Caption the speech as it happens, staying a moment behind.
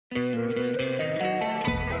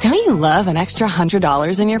Don't you love an extra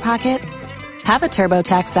 $100 in your pocket? Have a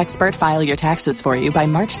TurboTax expert file your taxes for you by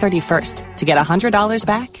March 31st to get $100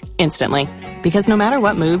 back instantly. Because no matter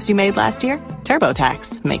what moves you made last year,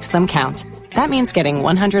 TurboTax makes them count. That means getting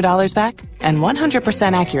 $100 back and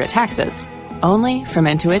 100% accurate taxes only from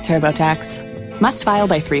Intuit TurboTax. Must file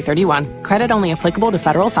by 3/31. Credit only applicable to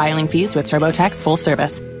federal filing fees with TurboTax full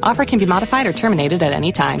service. Offer can be modified or terminated at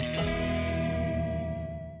any time.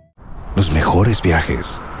 Los mejores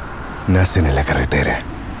viajes nacen en la carretera,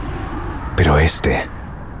 pero este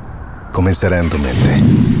comenzará en tu mente.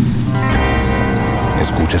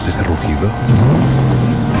 ¿Escuchas ese rugido?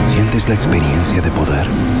 ¿Sientes la experiencia de poder?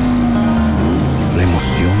 ¿La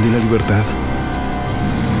emoción de la libertad?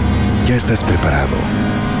 Ya estás preparado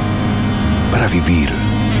para vivir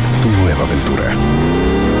tu nueva aventura.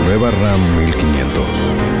 Nueva Ram 1500.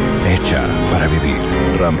 Hecha para vivir.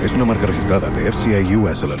 Ram es una marca registrada de FCA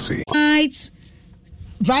US LLC.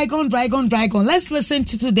 Dragon. Let's listen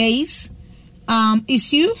to today's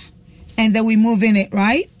issue, and then we move in it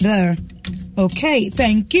right there. Okay,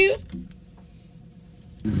 thank you.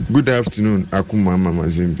 Good afternoon, Akuma Mama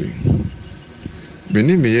Zimbi.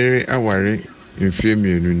 Beni meyere aware mfie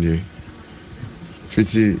mienu nie.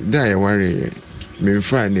 Fiti da ya ware me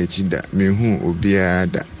mfa na echi da me hu obia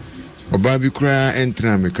da. Oba bi kura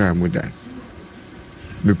entra me ka mu da.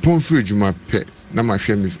 Me pon fi adwuma pe na ma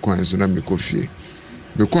hwe me kwan so na me kofie.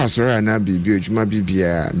 Me kwa soro na bibi adwuma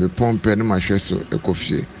bibia me pon pe na ma hwe so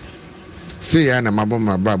ekofie. Se ya na mabọ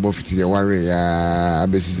ma bra bo fiti ya ware ya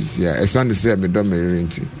abesisi ya. Esande se me do me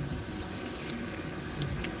renti.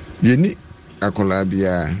 Yeni akola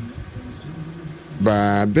bia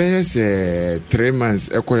ba be se 3 months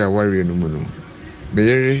ekoya ware no mu no.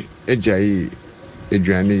 Beyere ejayi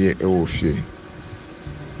edwane ye ewo fie.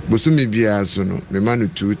 Bosumi bia so no me ma no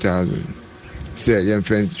 2000. Say ye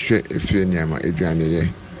friend hwe efie niama edwane ye.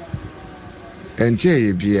 Enche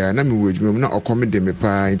ye bia na me wodwum na okomme de me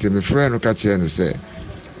pa nti me frɛ no ka kire no se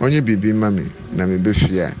onye bibi ma me na me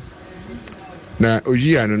befia. Na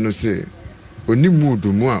oyi ano no se oni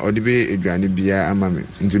mudu mu a odi be edwane bia ama me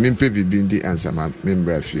nti me mpe bibi ndi ansama me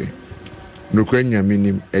mbra fie. No kwa nyame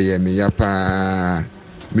nim eye me ya pa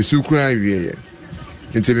me sukura awie ye.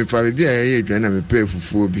 Nti me fa bibi a ye edwane na me pe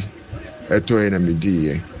fufuo bi etoye na me di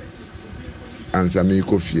ye. Ansama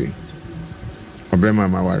ikofie. Obema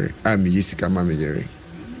maware a me yisika ma me yere.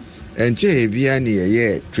 Enche bia ne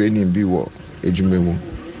ye training bi wo edwuma mu.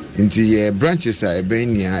 Nti ye branches a ebe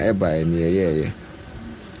nia eba ne ye.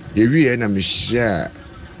 Ewie na me hia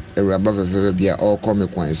ewraba bebe bia all come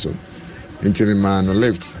kwan so. Nti me ma no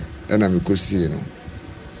left na me kosie no.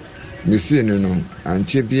 Me sie no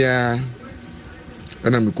anche bia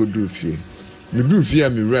na me kodu fie. Me du fie a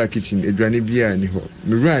me wura kitchen edwane bia ni ho.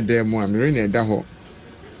 Me wura dem mo a me re na eda ho.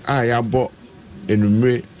 A ya bo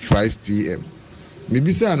enumere 5 p.m.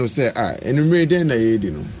 Mibisa no say enumere den na ye di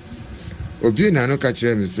no. Obi na no ka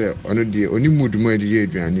kire me say ono de oni mood mo de ye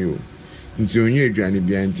aduane o. Nti onye aduane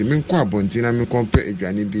bia nti me nkọ abonti na me compare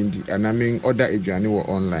aduane bi ndi ana me order aduane wo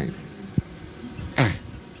online.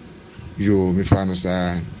 Yo me fa no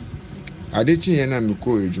sa. Ade chinye na me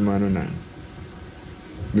ko adwuma no na.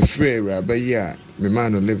 Me frɛ raba yi a me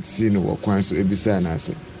man no left see no wo kwan so ebisa na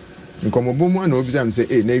ase. Nkomobo mu na obi am say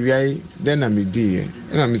na wiai den na me di e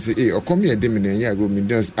na me say okom ye de me na nya go me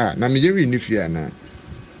dance na me yeri ni fia na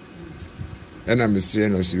na me sire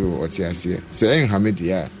no so o ti ase say en ha me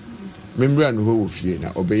dia me mbra no ho wo fie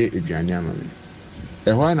na obeye aduane ama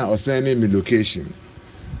me ho na osan me location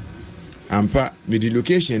ampa me di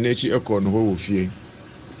location na chi ekọ no ho wo fie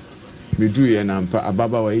me du ye na ampa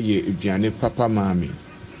ababa wa ye aduane papa maami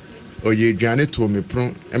oye aduane to me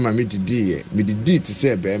pron e ma me didi ye me didi ti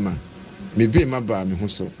se be ma me be ma ba me ho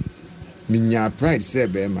so me nya pride se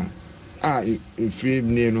be ma free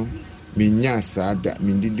me no me nya saada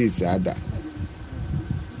me didi saada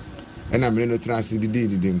ena me no trans didi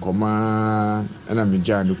nkoma ena me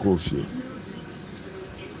ja no kofie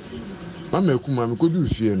mama ekuma me kodu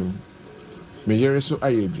fie no me yere so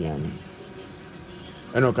aye aduane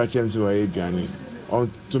ena o ka chem so aye aduane on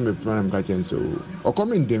to me program ka chem so o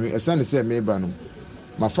come ndemi esane se me ba no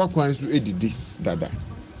mafa kwan so edidi dada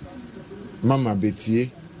mama betie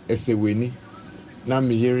eseweni na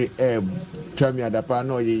me yere twa me adapa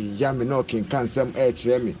na oye ya me na okin kansam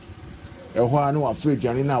kire me ehwo anu afa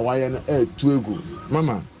aduane na waye no tu egu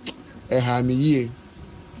mama ha me yie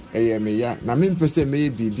eye me ya na me mpese me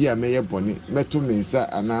bibi a me ye boni meto me nsa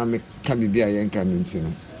ana me ka bibi a ye nka me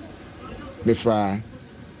ntino me fa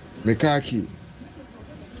me kaki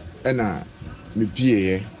ena me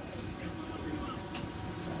pie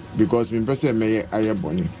because me mpese me ye aye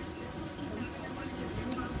boni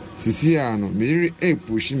sisi ano me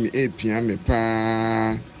push me pia me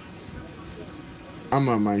pa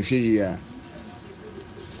ama man hwe ya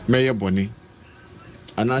meye boni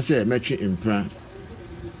anase metwe impra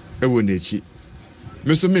ewo nechi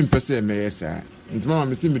me so me mpese meye sa ntama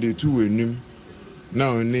me se me de tu wenum na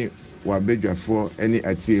oni wa bedwafo eni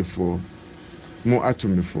atiefo mo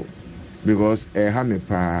atomifo because ha me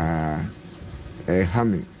pa ha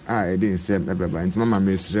me e dey nsem ebeba ntama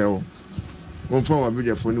me srew won fa wa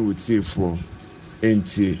bedwafo ni wotiefo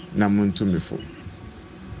enti na mo ntomifo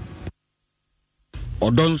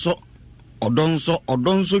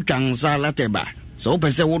odonso twansa lateba so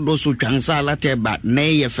pese wodo so twansa lateba na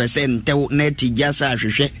ye fese ntew na tijasa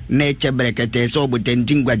ahwehwe na chebrekete so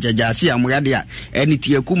botentingwa jajasi amuyade a eni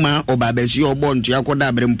tiekuma obabesi obonto yakoda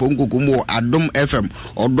abremponkukumu Adom FM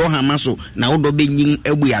Odo Ahomaso na wodo benyin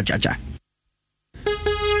ebu ya chacha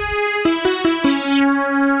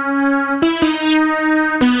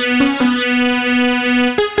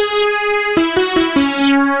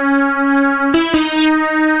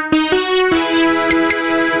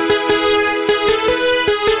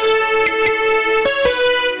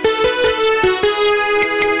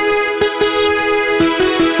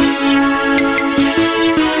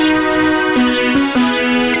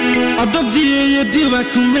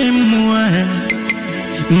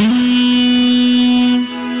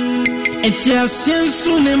Etia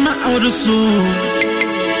sensu ne ma odoso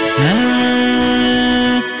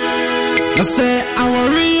I say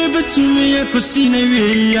awari betumi ekosina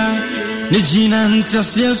wiya ne jina ntia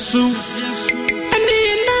sensu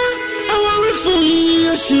anina awari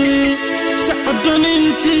fuya she se odoni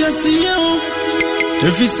ntia siyo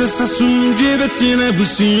refisa sasundwe betina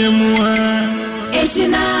busuye muwa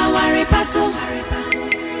ejina awari paso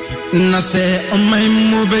na se omai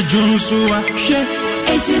mo bejunsuwa she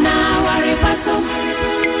ejina awari paso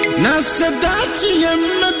na se dachi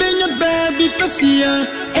yemma benya baby pasia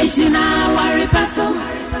ejina awari paso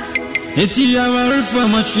eti awari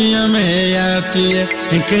fama chia me ya tie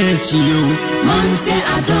enkechi yo monte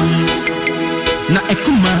Adom na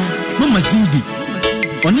ekuma mama zindi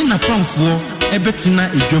oni na pamfo ebetina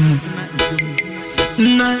edwam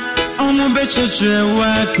na omo bechechere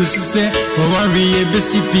wa kusise owari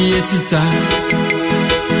ebesipi esita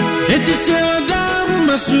eti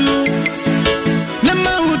masu na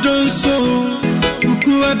maudonso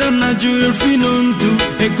uku adana jure finondu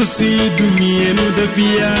ekosi dumie no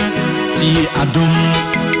debia ti Adom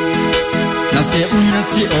na se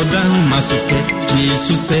unyati Odo Ahomaso pe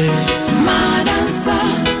Jesus se madansa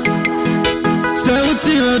se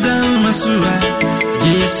uti Odo Ahomaso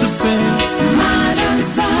Jesus se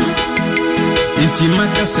madansa inti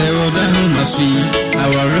makase Odo Ahomaso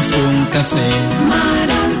aware fon kase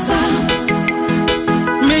madansa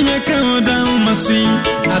Odo Ahomaso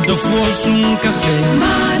adofo sun kase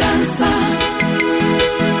madansa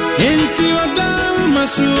enti Odo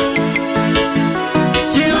Ahomaso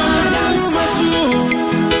ti Odo Ahomaso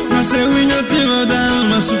na se winya ti Odo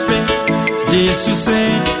Ahomaso pe Jesus se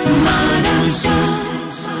madansa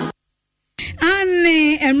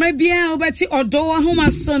Mrebia obati Odo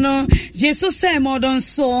Ahomaso no Jesus say modern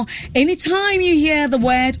so anytime you hear the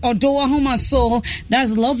word Odo Ahomaso,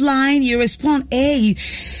 that's love line, you respond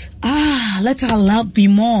let our love be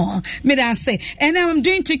more. May I say? And now I'm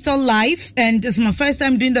doing TikTok live, and this is my first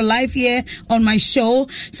time doing the live here on my show.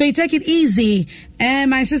 So you take it easy. And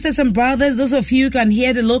my sisters and brothers, those of you who can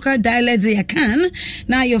hear the local dialect, they can.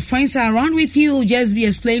 Now your friends are around with you. Just be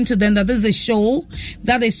explaining to them that this is a show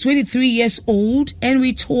that is 23 years old, and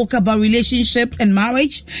we talk about relationship and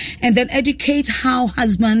marriage, and then educate how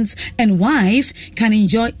husbands and wife can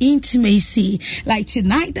enjoy intimacy. Like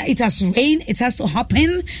tonight, it has rained, it has to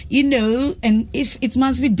happen, you know, and if it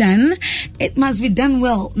must be done, it must be done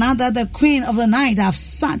well. Now that the queen of the night have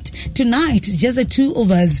sat tonight, just the two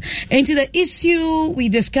of us. And to the issue we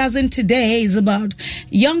discussing today is about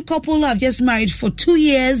young couple who have just married for 2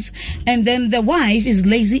 years, and then the wife is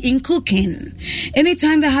lazy in cooking.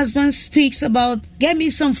 Anytime the husband speaks about get me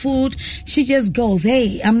some food, she just goes,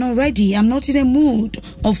 hey, I'm not ready, I'm not in a mood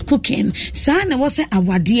of cooking. Sana was a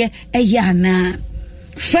awadie eyana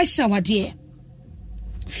fresh awadie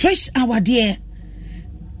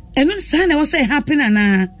and not sana was a happen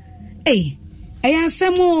na hey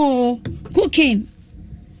ayasemo cooking.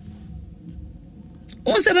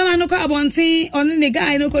 Once a man no carbonti on the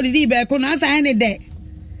guy no call the bear con as any day.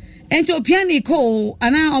 And to piani ko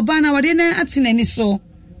and now obana wadena atin any so.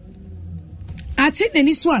 Atin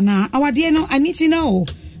any swan now our dear no I need to know.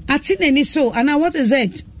 Atin any so and now what is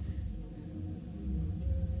it?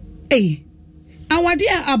 Hey, our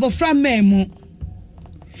dear abofra memo.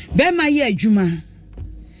 Bema ye juma.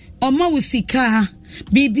 Oma usika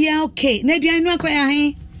Bibia okay.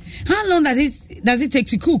 How long does it take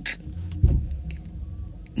to cook?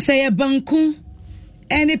 Say a banku,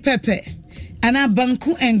 any pepper, and a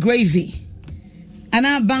banku and gravy, and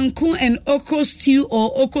a banku and okra stew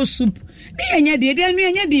or okra soup. Even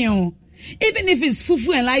if it's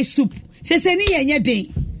fufu and light soup,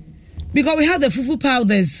 because we have the fufu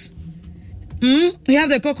powders. We have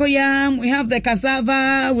the cocoyam, we have the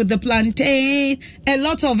cassava with the plantain, a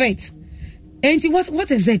lot of it. And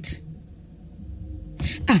what is it?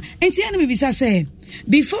 And enemy bisa say,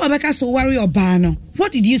 before Abeka so worry or bano,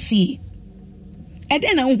 what did you see? And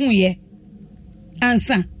then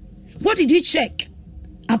answer. What did you check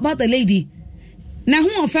about the lady? Na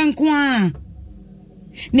hu ofan kwa.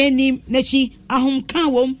 Neni nechi ahum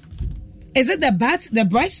kawom. Is it the butt, the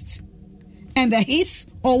breast, and the hips,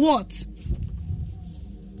 or what?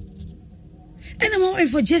 And I'm worried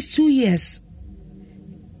for just 2 years.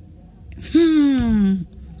 And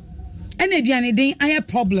Adrian, I have a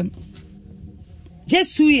problem.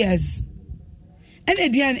 Just 2 years. And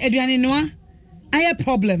Adrian, no, I have a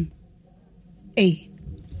problem. Hey.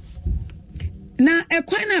 Now, a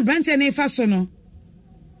quite a branch and a fasono.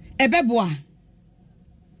 A bebois.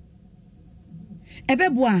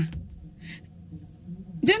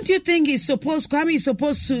 Don't you think Kwame is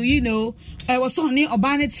supposed to, I was on near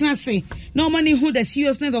Obanet Nase, no money who the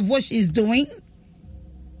seriousness of what she's doing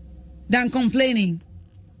than complaining.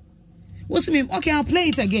 What's me? Okay, I'll play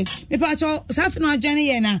it again.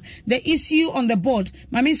 The issue on the board.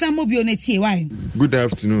 Why? Good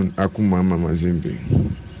afternoon, Akuma Mama Zimbi.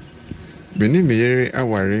 Beni meyere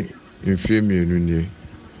aware mfie mienu nie.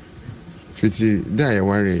 Fiti da ya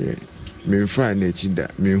ware me mfa na echi da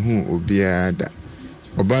me hu obia da.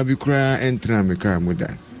 Oba bi kura entra me ka mu da.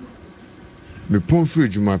 Me pon fi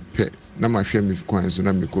adwuma pe na ma hwe me kwan so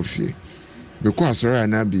na me kofie. Me kwa soro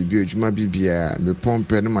na bibi adwuma bibia me pon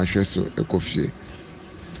pe na ma hwe so ekofie.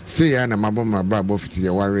 Se ya na mabọ ma bra fiti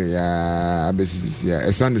ya ware ya abesisi ya.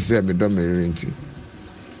 Esande se me do me renti.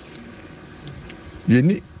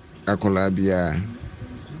 Yeni akola bia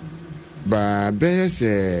ba beye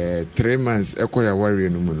se 3 months ekoya ware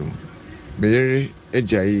no mu no. Meyere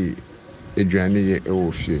ejayi eduane ye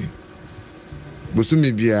ewo fie.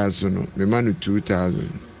 Bosumi bia so no me manu 2000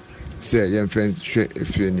 say ye friend hwe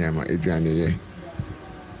efie niama eduane ye.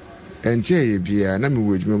 Enche ye bia na me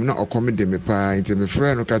wodwuma na okom de me pa inte me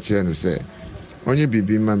frɛ no ka kire no say onye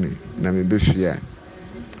bibi ma me na me be fie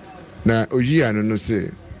na oyi anu no say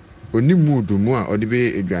oni mudu mu a odi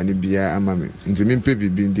be eduane bia ama me nti me mpe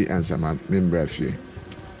bibi ndi ansama me mbra fie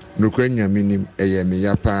nokwa nyame nim eye me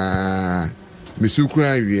ya pa me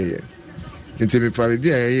sukura awie ye nti me fa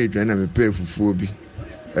bibi a ye eduane na me pe fufuo bi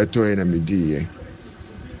etoye na me di ye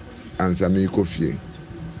ansama ikofie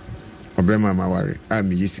obema maware a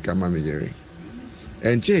me yisika ma me yere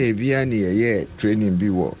enche ye bia ne ye training bi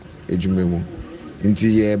wo edwuma mu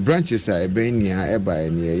nti ye branches a ebe nia eba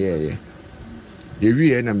ne ye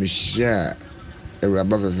yewie na me hia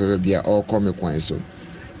ewraba fefefe bia all come kwan so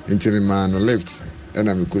nti me ma no lift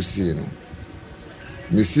na me kosi no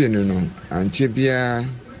me si no anche bia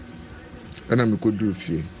na me kodu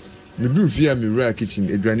fie me du fie a me wura kitchen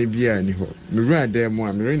eduane bia ni ho me wura dem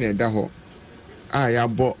a me re na eda ho a ya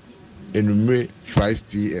bo enumre 5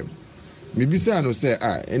 pm me bisa no say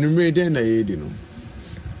enumre den na ye di no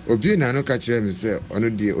obi na no ka kire me say ono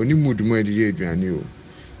die oni mood mu edi eduane o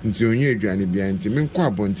nti onye eduane bia nti me nkọ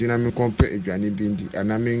abonti na me compare eduane bi ndi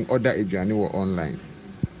ana me order eduane wo online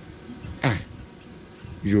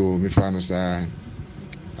yo me fa no sa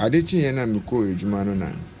adechi ye na me ko edwuma no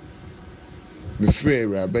na me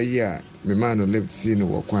frɛ raba yi a me man no left see no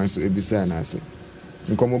wo kwan so ebisa na ase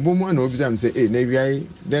nkomobo mu na obisa me say na wiai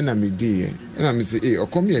den na me di ye na me say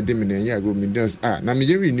okom ye de me na nya go me dance na me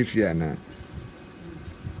yeri ni fia na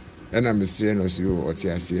na me sire no so o ti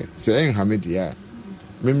ase say en ha me dia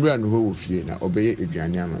me mbra no ho wo fie na obeye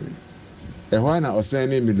eduane ama me ho na osan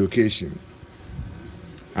ne me location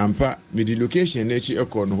ampa me di location na chi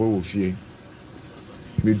ekọ no ho wo fie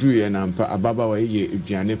me du ye na ampa ababa wa ye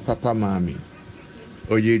eduane papa maami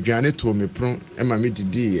oye eduane to me pron e ma me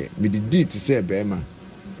didi ye me didi ti se be ma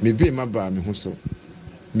me be ma ba me ho so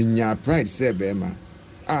me nya pride se be ma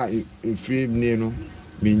free me no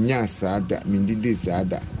me nya saada me didi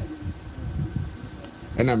saada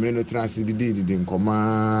ena me no trans didi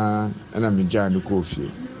nkoma ena me ja no ko fie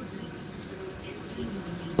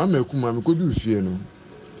mama kuma me ko du fie no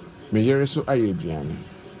me yere so aye eduane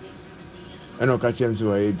ena ka chem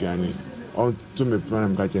so aye eduane on to me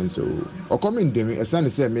program ka chem so o come ndemi esa ne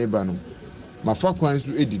se me ba no mafa kwan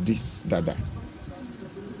so edidi dada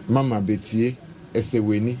mama betie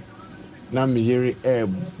eseweni na me hearing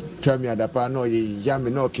twa me adapa na oye ya me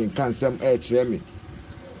na okenkan sem kyerɛ me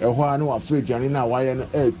ɛhɔ a no wafa aduane na wayɛ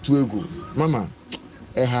no tu egu mama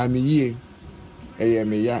ɛha me yie ɛyɛ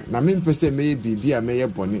me ya na me mpɛ sɛ meyɛ biribi a meyɛ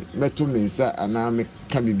bɔne mɛto me nsa anaa me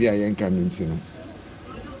ka biribi a yɛnka me nti no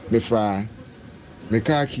me fra me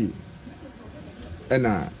kaaki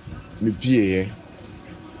ɛna me pie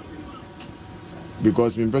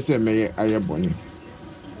because me mpɛ sɛ meyɛ ayɛ bɔne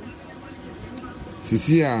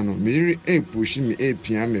sisi a no me yiri push me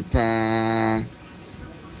pia me pa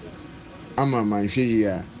ama man hwɛ yi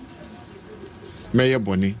a meyɛ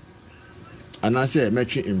bɔne anaasɛ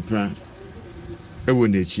mɛtwe impra ɛwɔ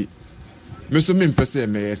n'akyi me so me mpɛ sɛ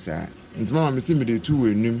meyɛ saa nti mama me sɛ me de tu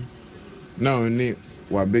wɔ anim na ɔne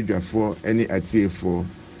wabadwafoɔ ɛne atiefoɔ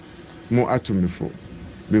mo atomifo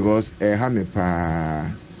because ɛha me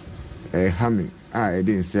pa ɛha me a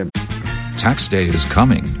ɛde nsɛm. Tax day is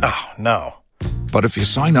coming. Oh, no. But if you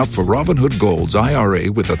sign up for Robinhood Gold's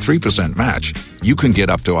IRA with a 3% match, you can get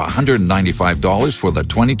up to $195 for the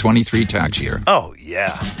 2023 tax year. Oh,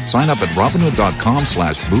 yeah. Sign up at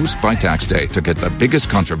Robinhood.com/boost by tax day to get the biggest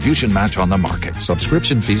contribution match on the market.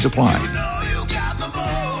 Subscription fees apply.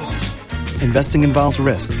 Investing involves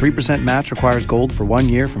risk. 3% match requires gold for 1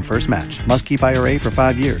 year from first match. Must keep IRA for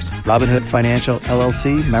 5 years. Robinhood Financial,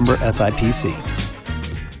 LLC, member SIPC.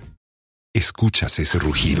 ¿Escuchas ese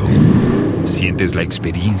rugido? ¿Sientes la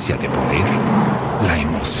experiencia de poder? ¿La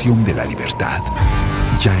emoción de la libertad?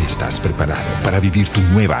 Ya estás preparado para vivir tu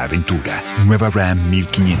nueva aventura. Nueva Ram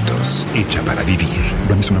 1500, hecha para vivir.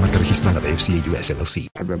 Ram es una marca registrada de FCA US LLC.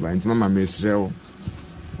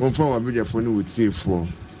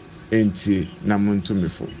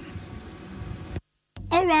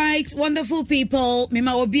 All right, wonderful people.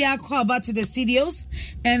 Mima will be back to the studios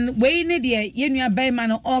and we need ye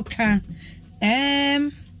bayman oka.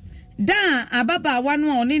 Da ababa one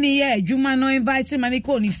more nini ye juma no invite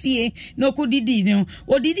maniko ni fie no kudidi no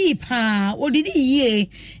odidi pa odidi ye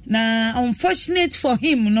na unfortunate for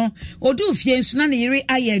him no odu fie nso na yiri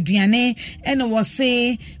aye aduane ene wo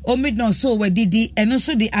se o mid no so we didi eno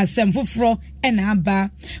so di asem foforo ena aba.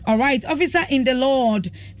 All right, officer in the Lord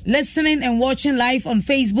listening and watching live on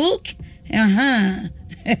Facebook.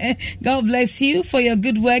 God bless you for your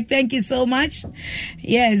good work. Thank you so much.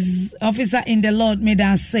 Yes, officer in the Lord, may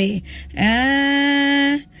I say.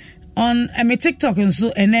 On my TikTok and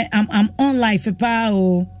so, and I'm on live for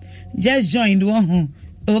power. Just joined one.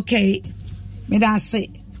 Okay, may I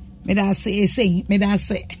say.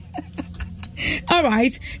 All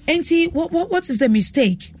right, Auntie, what is the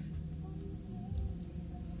mistake?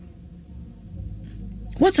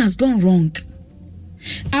 What has gone wrong?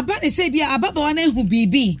 Abba say bia ababa wana hu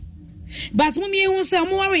bibi. But mummy hu say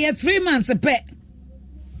mo worry 3 months pe.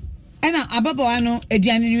 Ena ababa wano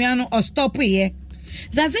aduane nuano or stop here.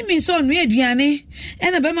 Does it mean so nu aduane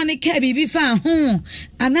ena be ma ne ka bibi fa ho?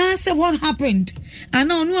 Ana say what happened?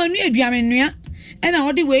 Ana nu aduane nua ena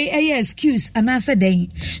all the way a excuse ana say den.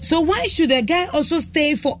 So why should a guy also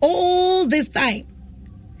stay for all this time?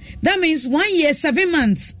 That means 1 year 7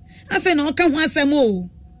 months. Afa no ka ho asemo.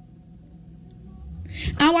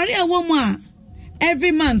 Awari awoma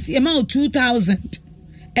every month amount 2,000.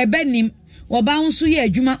 Ebenim wabaunsu ye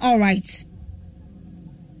adwuma all right.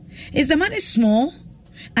 Is the money small?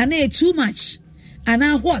 And too much?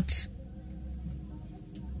 And what?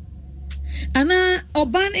 Ana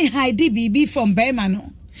obane haidi bibi from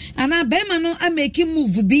Bemano. Ana Bemano I make him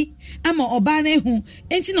move bi. Ama obane hu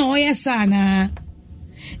enti na oya sana.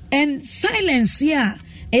 And silence here.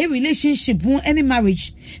 A relationship any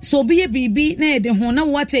marriage so be a baby na de ho na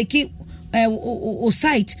what take o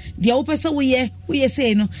site the opesa we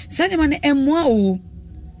say no send man emwa o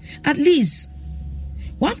at least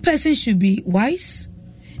one person should be wise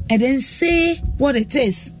and then say what it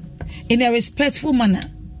is in a respectful manner.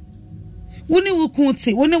 Woni wo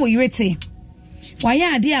kunti woni wo yirete why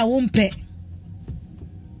ade a wo mpe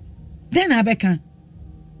then abeka.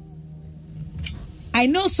 I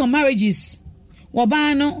know some marriages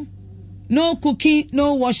Wabano, no cooking,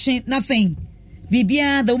 no washing, nothing.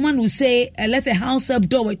 Bibia, the woman will say, let a house help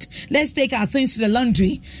do it. Let's take our things to the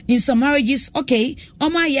laundry. In some marriages, okay,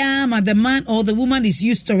 Omayama, the man or the woman is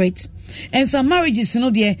used to it. And some marriages, you know,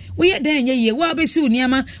 dear, we are there, yeah, well, be soon,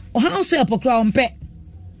 Yama, or house help a crown pet.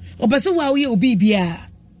 Or Basu, we will be Bia.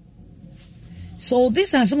 So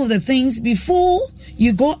these are some of the things before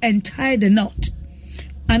you go and tie the knot.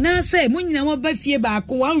 And I say, when you know about fear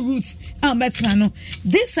back, one Ruth,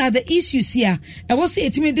 these are the issues here. I was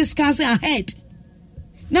saying to me discussing ahead.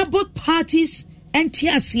 Now both parties and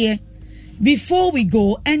tears here before we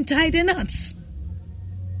go and tie the knots.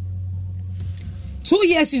 2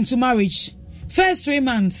 years into marriage, first 3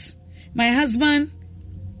 months, my husband,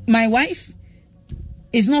 my wife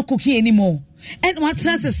is not cooking anymore. And what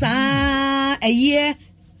says a year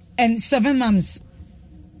and 7 months.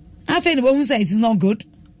 I think the woman says it is not good.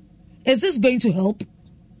 Is this going to help?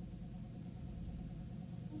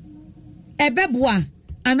 Ebebwa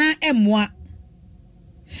ana emwa.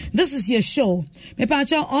 This is your show. Me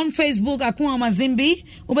pacha on Facebook, Akuma Mazimbi.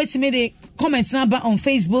 Obeti me the comments number on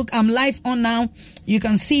Facebook. I'm live on now. You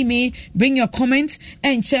can see me. Bring your comments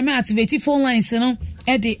and share me activate phone lines. You know,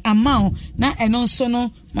 at the amount na enoso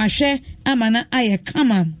no mashe amana aye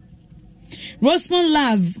kama. Rosemont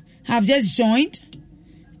Love have just joined,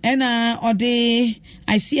 and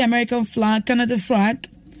I see American flag, Canada flag,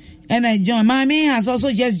 and I join. Mami has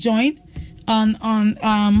also just joined on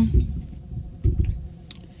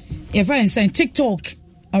your friends saying TikTok.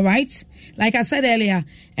 All right, like I said earlier,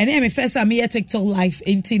 and then my first time here TikTok live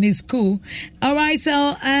in teen school. All right,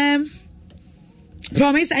 so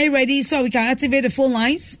promise, are you ready? So we can activate the phone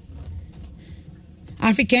lines.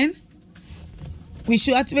 African, we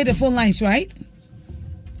should activate the phone lines, right?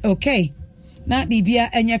 Okay. Now Bibia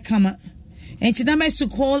and your kama. And the numbers to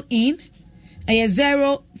call in are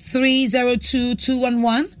 0302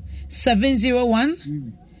 211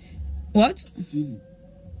 701. What? TV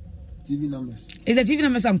numbers. Is the TV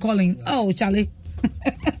numbers I'm calling? Yeah. Oh, Charlie.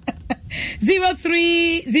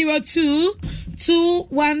 0302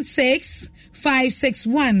 216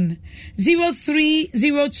 561.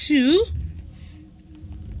 0302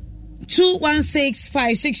 216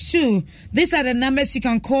 562. These are the numbers you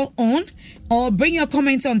can call on, or bring your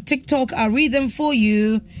comments on TikTok. I'll read them for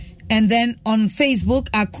you. And then on Facebook,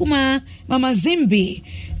 Akuma Mama Zimbi.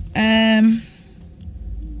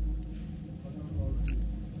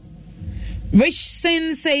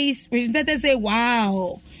 Richson says,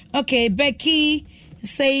 wow. Okay, Becky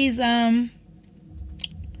says, I'm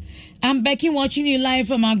Becky watching you live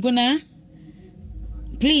from Aguna.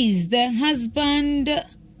 Please, the husband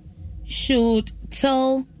should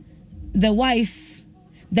tell the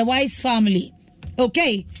wife's family.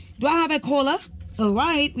 Okay, do I have a caller? All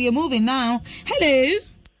right, we are moving now. Hello.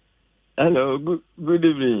 Hello, good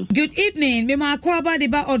evening. Good evening. Mema akwaba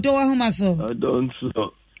deba Odo Ahomaso. I don't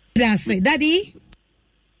know. That's it. Daddy?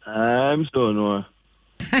 I'm so no.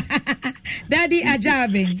 Daddy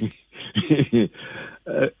Ajabe.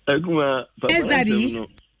 Yes, Daddy.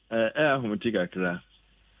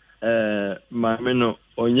 Mama no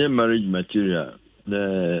onye marriage material.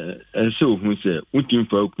 So who say utim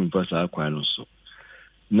fa okumpa sa akwa no so.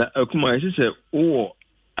 Na akuma ese se wo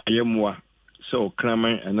ayemwa so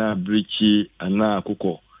kraman ana brichi ana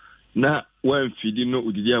akoko. Na wan fidi no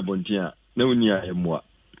udidi abonten a na uni ayemwa.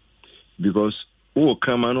 Because wo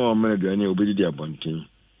kraman no amana duane obedi abonten.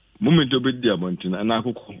 Moment obedi abonten ana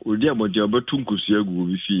akoko odi abonten obetu nkosu agu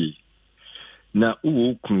obi fie. Na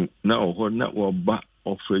wo kunu na oho na wo ba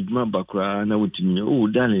ofredma bakra na wotimi o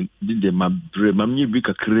darling did the mabre mamye bi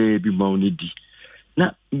kakra bi maunedi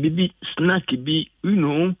na bibi snack bi you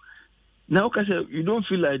know now because you don't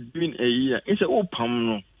feel like doing a year it's a pam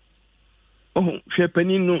no oh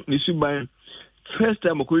hwepani no ni suban first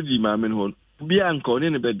time ko di ma men ho bi anko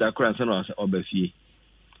ne be dakra san o obafie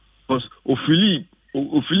because o fili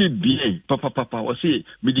bien papa o say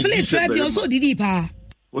me di Philip also didi pa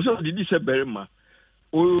o so didi se berema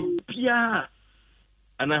o pia.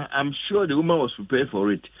 And I'm sure the woman was prepared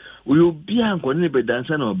for it. We will be anchored by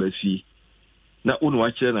dancing or Bessie. Now, on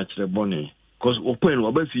watching at the bonnet. Because open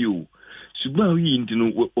or Bessie, Suba, we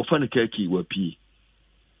into Ofana Kaki were pea.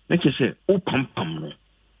 Let us say, oh, pum.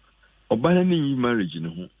 Or by any marriage, you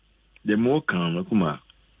know, the more calm, Kuma.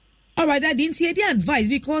 All right, I didn't see the advice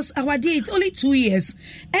because our day it's only 2 years.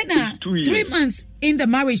 And 3 months in the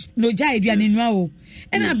marriage, no jai in wow.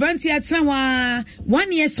 And I burnt here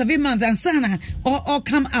 1 year, 7 months, and sana or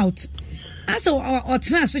come out. Also, or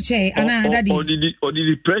transfer or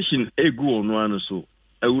the depression, a go on one or so.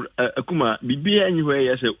 I would Akuma be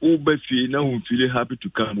anywhere as a overfee now we feel happy to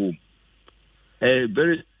come home.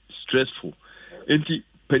 Very stressful. And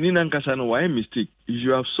Penina Kasano, why mistake?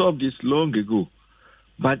 You have solved this long ago.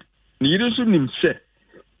 But you don't say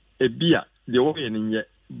a beer, the way in yet,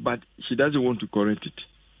 but she doesn't want to correct it.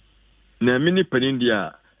 Na many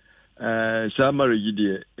penindia marriage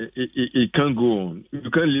there it can't go on. You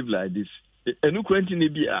can't live like this. And you can't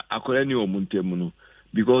be akorani or muntemuno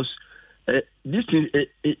because this thing a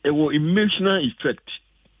emotional effect.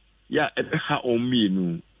 Yeah, on me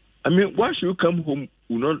no. I mean, why should you come home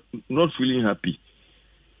not feeling happy?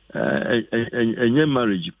 And your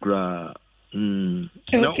marriage cry.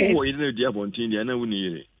 Okay.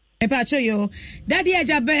 Daddy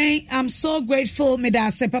Ajabe, I'm so grateful,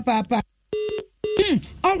 Medase Papa.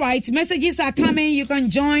 All All right, messages are coming. You can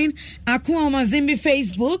join Akua Mazimbi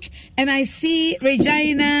Facebook. And I see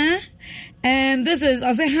Regina. And this is,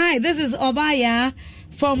 I'll say hi. This is Obaya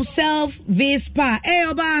from Self Vespa. Hey,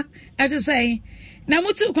 Oba, I have to say.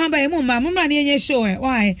 Namutu kwamba emumba mumba niyenye show.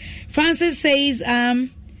 Why? Francis says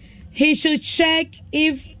he should check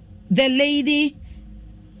if the lady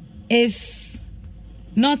is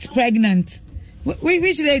not pregnant.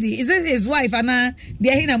 Which lady? Is it his wife? Anna,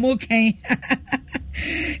 okay.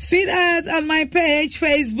 Sweetheart, on my page,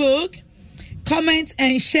 Facebook, comment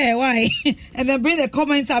and share. Why? And then bring the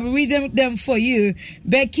comments. I'll be reading them for you.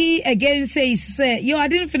 Becky again says, yo, I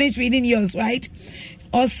didn't finish reading yours, right?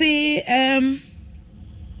 Or say,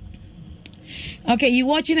 okay, you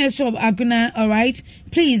watching us from Aguna, all right?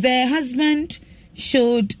 Please, the husband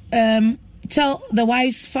should tell the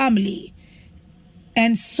wife's family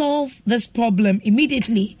and solve this problem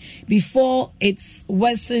immediately before it's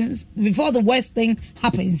worsens, before the worst thing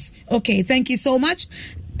happens. Okay, thank you so much.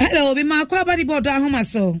 Hello, Odo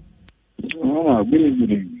Ahomaso. Good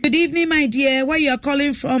evening. Good evening, my dear. Where you are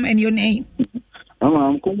calling from and your name?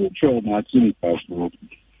 I'm calling from Martin.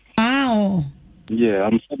 Wow. Yeah,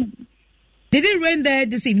 I'm sorry. Did it rain there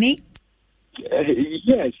this evening?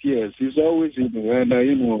 Yes. It's always,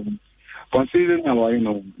 and considering our,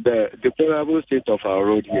 the deplorable state of our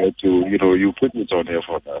road here too, you put it on there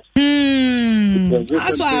for us.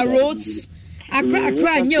 As for our roads,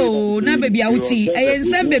 Accra, no, na baby auti,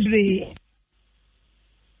 baby.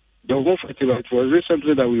 The whole festival, it was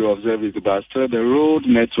recently that we observed it, but still the road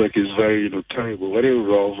network is very, terrible, very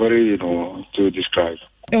raw, very, to describe.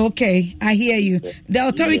 Okay, I hear you. The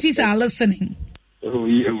authorities are listening. Oh,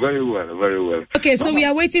 yeah, very well. Okay, so Mama, we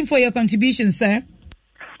are waiting for your contribution, sir.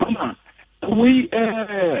 Mama, we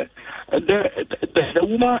the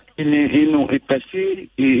woman per se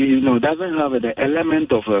doesn't have the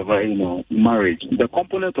element of marriage, the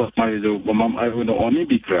component of marriage. Only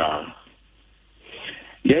be clear.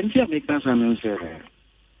 The entire makers are say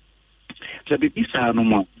the baby are no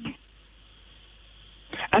more.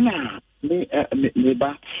 Anna,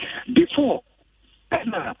 before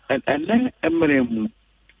Anna and then Eminem,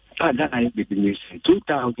 I begin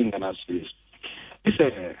 2006. It's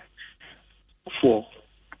a 4,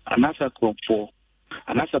 another crop 4,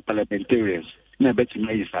 another parliamentarians. Never to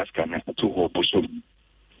me is asking to hope.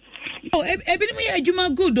 Oh, Ebony, you are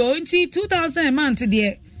good, though. 2000 a month,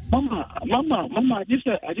 dear. Mama, I just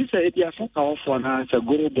said, if are for now, it's a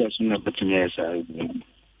good person, never to me.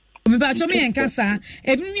 But to me and Casa,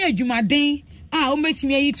 Ebony, you my day. I'll make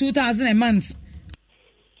me 2000 a month.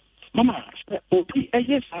 Mama,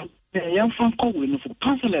 yes, young fan calling for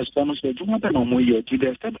counselors, almost do not know year to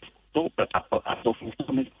the extent of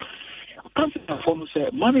counselor for say,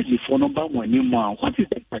 marriage for number one new man. What is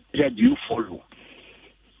the criteria do you follow?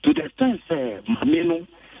 To the extent, say, Mamino,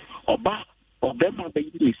 Oba, Obama,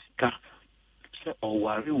 baby, Sika, say, or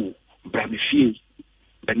Wario, Bramifie,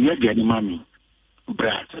 but near the mammy,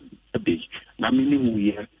 Brat, a big, Namini,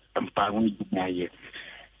 year, and Pawan,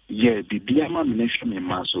 yeah, the dear mammy nation in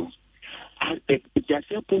Maso. It just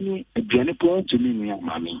happened to me,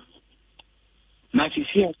 mammy. Now she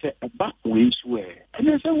says a back ways where, and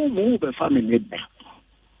there's a move a family.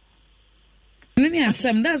 That's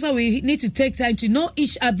why we need to take time to know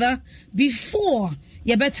each other before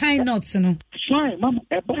you better not, Fine, Mama.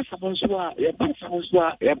 Let's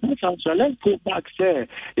go back, sir.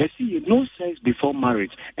 You see, no sex before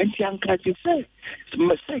marriage. And she uncle say,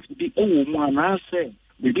 sex be man, I say,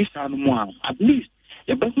 baby son one. At least,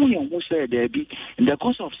 you better who say there be in the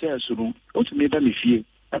course of sex, what to make them fear.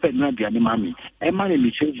 I bet not be any mommy. And money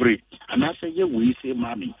me favorite. And I say, yeah, we say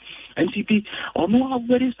mommy. And she be, no, how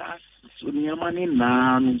very fast. So near money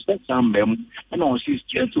now, some them, and all she's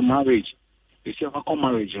straight to marriage. It's your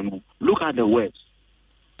marriage, Look at the words.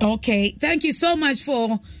 Okay, thank you so much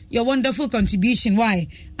for your wonderful contribution. Why?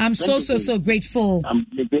 I'm so grateful. I'm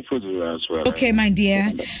grateful to you as well. Okay, my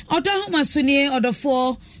dear. Odo Ahomaso, Odo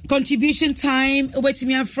 4 contribution time. Wait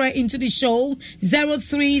me afraid into the show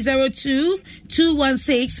 0302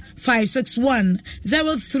 216 561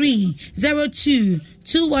 0302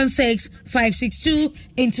 216 562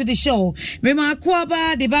 into the show. Mema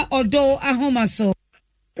Kwaba deba Odo Ahomaso.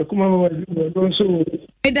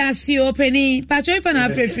 That's your penny. Patrick and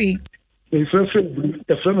Afri.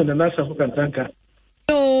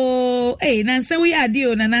 Oh, hey, Nancy, we are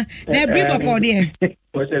dear, Nana. Now bring a call there.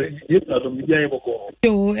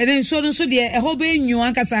 Yo, and then so dear, a whole being you,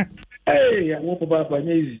 Ankasa. Hey, I won't about my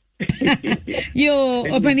knees. Yo,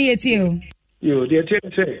 open it, you. Yo, dear,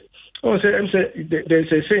 say, oh, say,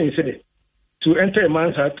 there's a saying, say, to enter a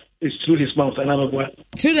man's heart is through his mouth, and I'm one.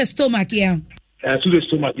 Through the stomach, yeah. To the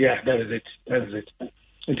stomach, yeah, that is it.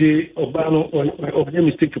 nti obano o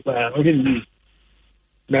mistake pa o hin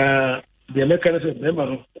na the mechanism member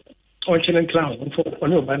no on chinen clown for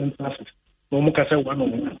on obano traffic no mo kasa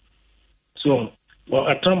one so well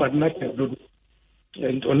a trauma na do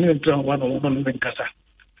and only trauma one kasa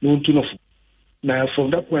no tuno na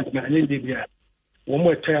from that point na any dey one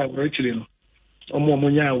more time actually no omo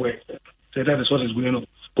nya we say that is what is going on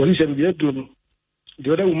police have been doing.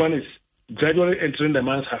 The other woman is gradually entering the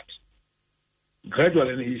man's heart.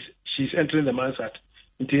 Gradually, she's entering the man's heart.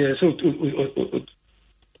 Until so,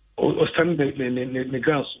 standing the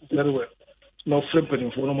grounds very well. No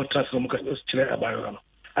flipping for no more trust, no more straight about.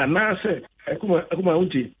 And now I say, I come out.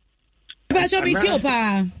 About your busy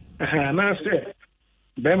opa. And now I say,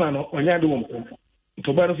 Bema on your doom.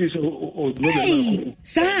 To buy office or no,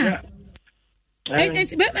 sir.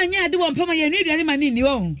 It's better than you do on Poma. You need any money in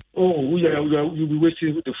your oh, you'll be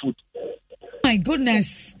wasting with the food. My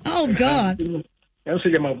goodness. Oh, God. I'm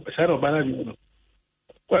saying, my son of Banana.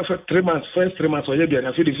 Well, for 3 months, first 3 months, or you and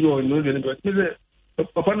I feel if you are no,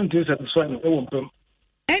 upon to satisfy me.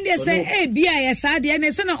 And they say, hey, BIS, and they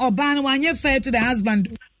send a ban when you're fair to the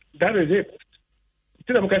husband. That is it.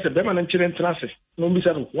 Tell them, guys, a Beman and children traffic. No, Miss,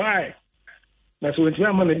 why? That's when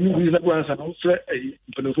your man and you will not answer. I'm flat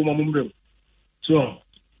for the woman. So,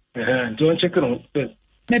 don't check it on.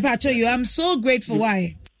 Mepacho, you, I'm so grateful.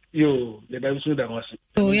 Why? Yo, the Bible that was.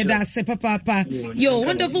 Oh, yeah, that's a papa. Yo,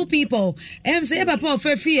 wonderful people. Say, Papa,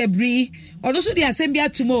 for free a brie, or also the assembly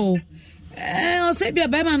tomorrow. I'll say, be a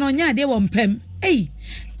beman on ya, they won't pem. Hey,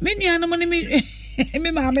 many animal me,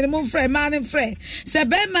 mamma, mon friend, man and friend. Say,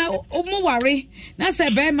 Bema, oh, worry. Now, say,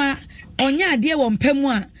 Bema on ya, dear one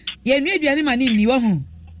pemwa. Ye need any money in your home.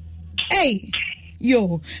 Hey.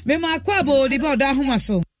 Yo, me ma kwabo di Odo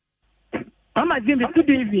Ahomaso. Mama Jimmy, good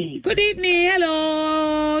evening. Good evening.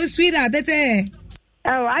 Hello, sweetheart. Tete.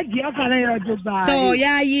 Oh, I ji afana yo joba. So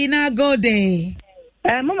ya yi na go day.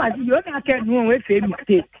 Mama Jimmy, what I can do we say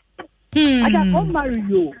mistake. I can come marry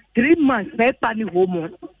you 3 months pe pani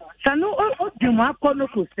home. Sanu o di mo akono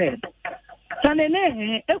ko se.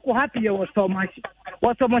 Sanene e ko happy was so much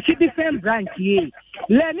different branch here.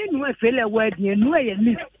 Learning no feel wedding no e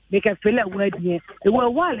list. They can feel a word here. They were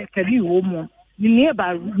while a career woman. You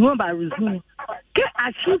nearby resume. Can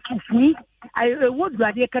I shoot to free? I would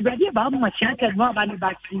rather be about my shank and rob any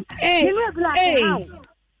back. Hey,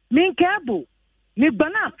 mean cable. Me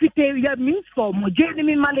bana fit ya means for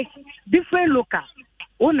Mojani Malik, different local.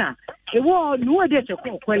 Ona, a war no day to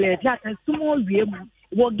call Jack and small game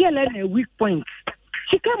will get a weak point.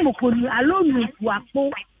 She can alone me to a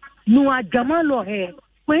po no a jamalo hair.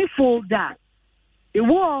 Wait for that. The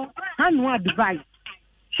war had no advice.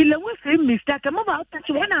 She let me say mistake. I'm about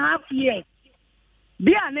 1.5 years.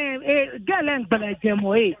 Be a name a girl and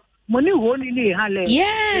Belajamo. Money only Hale.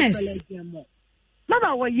 Yes.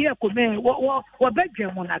 Mama, what year come what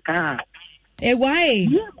bedroom on a car? A why?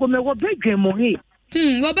 Come what bedroom on it.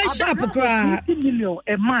 What bed shop cry? 50 million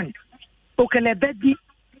a month. Okay, baby.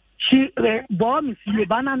 She bomb is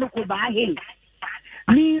banana go buy him.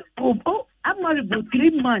 Me, oh. I'm married for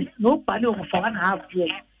 3 months. No party over 4.5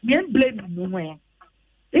 years. You blame no way.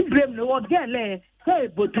 You blame no one. Girl, say,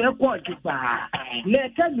 but you got to buy.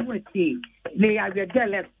 Let us do it. They are the girl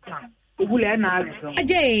left. Who learn how to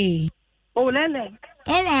Ajay. Oh, Lele.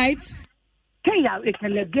 All right. Say, I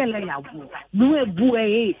can let girl. No,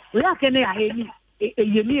 boy. We are can I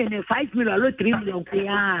you mean 5 million or 3 million?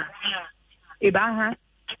 Yeah. Ibaha.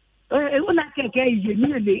 It will not take you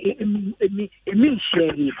mean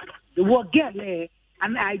share. The word girl,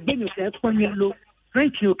 and I gave you a yellow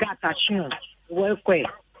French you got a shoe. Well, quick.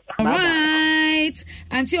 All right.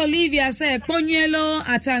 Auntie Olivia said, Ponyelo,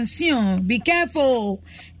 attention, be careful.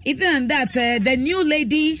 Even that, the new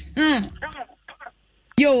lady,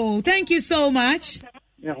 Yo, thank you so much.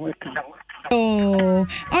 You're welcome. Oh,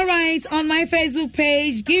 all right. On my Facebook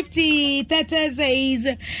page, Gifty Tete says,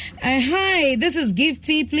 hi, this is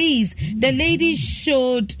Gifty. Please, the lady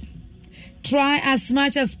should try as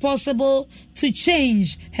much as possible to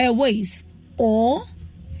change her ways, or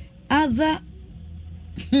other.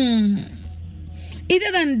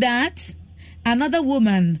 Either than that, another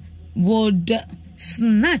woman would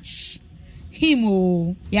snatch him.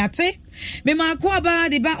 Yate, me ma kwaba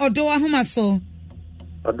di ba Odo Ahomaso.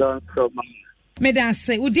 Odo from me da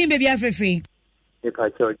say, udin baby afrefe. If I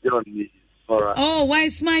tell Johnny, alright. Oh, why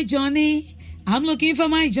is my Johnny? I'm looking for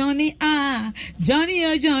my Johnny. Johnny,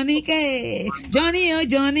 oh Johnny, Johnny, oh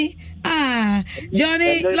Johnny.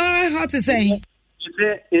 Johnny, Laura, how to say?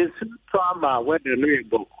 It's trauma when the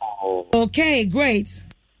label. Okay, great.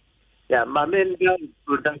 Yeah, my main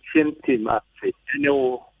production team at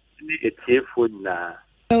it's phone now.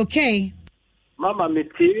 Okay. Mama me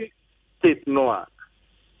tea tape noa.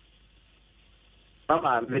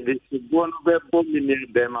 Mama me this one be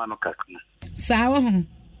bomini be mano kakna. Sawa.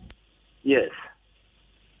 Yes.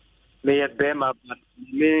 Me be ma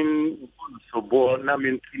mean so born na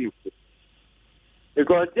mean tinu.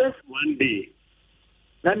 Because just one day,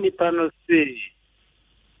 na nipa no say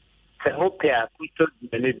se hope ya kuto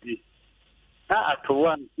benedi. Na at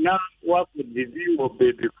one na wa ku divi wo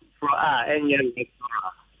baby for enye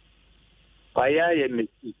restaurant. Waya ye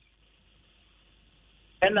meti.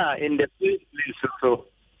 Ena in the place so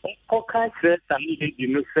koka tre sami di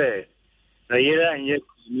no say na yera anye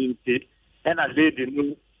community ena lady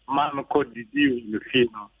no man ko divi no fee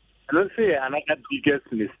no. I don't say another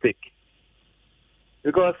biggest mistake.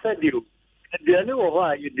 Because said you, the only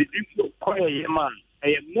way you did call a man,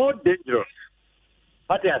 I am more dangerous.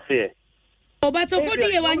 What I say? Oh, but of what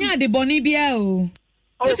you want the Bonibia?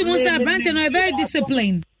 Oh, you must have branch and are very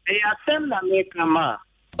disciplined. They are same na make a man.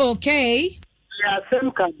 Okay. They are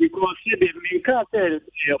same because they make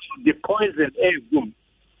the poison air boom.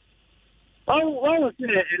 Oh, what was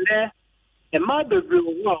it? A mother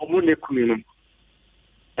will money community.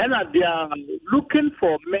 And they are looking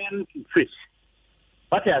for men to fish.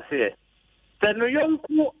 What I say? Tenu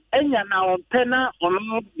yonku enya na ontena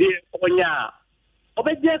ono de onya.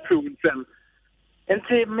 Obeje frunsem.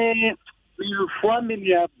 Enti me for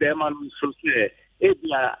minia be man so say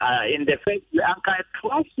ebia in the first anka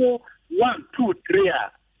 12 1 2 3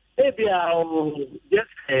 ebia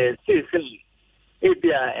just say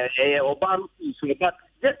ebia oban so but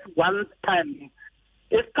just one time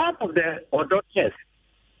it's part of the Odo test.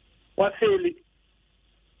 What say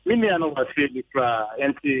Miniano was really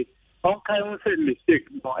and all kinds of mistake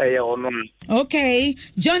or no. Okay.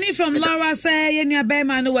 Johnny from Laura say in your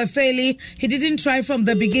bearman who were failing. He didn't try from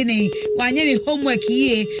the beginning. When any homework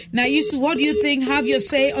here. Now what do you think? Have your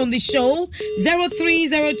say on the show.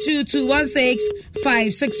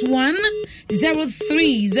 0302-216-561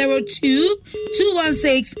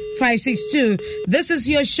 0302-216-562. This is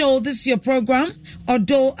your show. This is your program.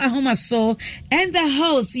 Odo Ahomaso and the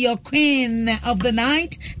host, your queen of the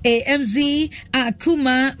night, AMZ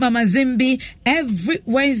Akuma Mama Zimbi. Every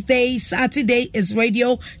Wednesday, Saturday is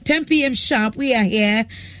radio, 10 p.m. sharp. We are here.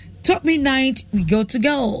 Top midnight, we go to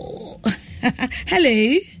go.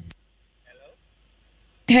 Hello.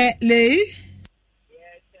 Hello. Yes,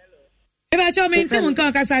 hello. Eba chome nti mun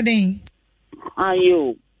kan kasa den.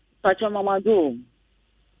 Ayo. Pacho mama do.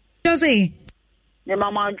 Jose. Me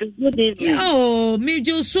mama do good evening. Oh, me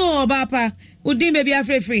jo so papa. Udin baby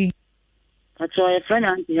afrefree. Pacho e friend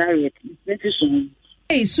Auntie Harriet. Let's soon.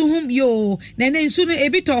 Hey, suhum yo. Nene nsu no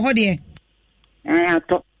ebi to ho de.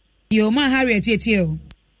 Ato. Yo ma Harriet yetio.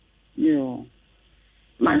 Yo.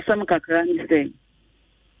 Man sam kakra ni say.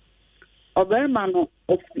 Oberma no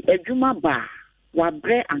edwuma ba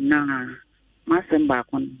wabre ana masem ba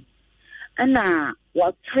kon. Ana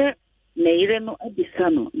watre na ire no abisa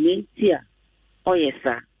no ntia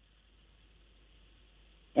oyesa.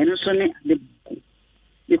 Eno so ne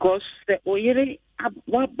because the oyere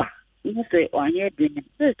waba no say onye den.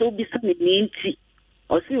 So to bisa ne nti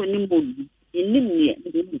o se onimbo enim ne.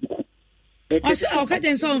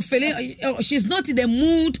 She's not in the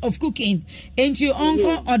mood of cooking. And your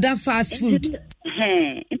uncle order fast food.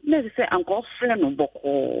 Hey, it may say uncle friend no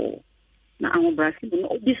boko. Na am Brazil no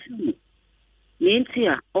obisi.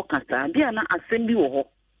 Nentia okasa bia na assembly wo.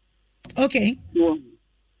 Okay. Yo.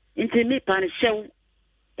 Nti me pan show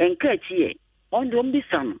enka chie. On do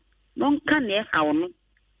mbisa no. No nka ne hawo no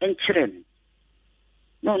enkyere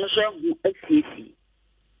no. No so asiesi.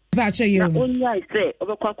 Bacha you. Na onya say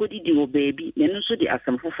obekwa kodidi wo baby ne no so di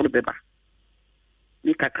asem foforo beba.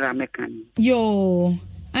 Me kakra mekan. Yo,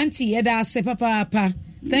 Auntie Eda se papa.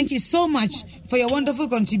 Thank you so much for your wonderful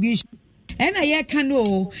contribution. And I can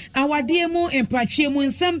know our dear mo and patriamo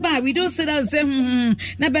in Samba. We don't sit down and say,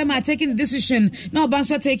 na bema taking the decision. No,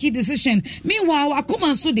 Bansa taking decision. Meanwhile, I come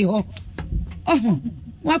and so the ho. Oh,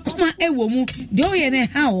 wakuma ewomu doye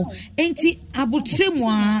how enti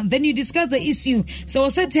abutremwa. Then you discuss the issue. So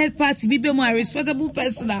was a third party be more respectable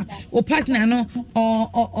person or partner no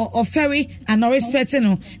or ferry and or respecting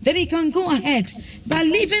no. Then you can go ahead. But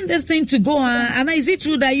leaving this thing to go on, and is it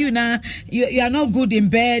true that you are not good in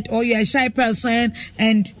bed or you are a shy person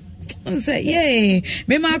and say yay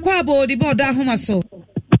me ma kwabo the Odo Ahomaso.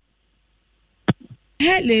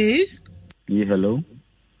 Hello. Yeah, hello.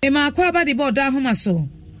 About the Odo Ahomaso.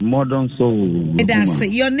 Modern Soul. That's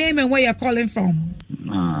it. Your name and where you're calling from.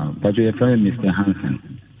 But your friend Mr. Hansen.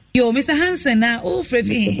 Yo, Mr. Hansen now. Oh,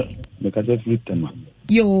 Frevi. Because of Tema.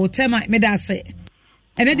 Yo, Tema, me that's it.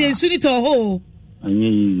 And then they soon it all.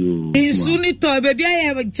 Insuni to baby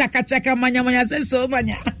I chaka manya say so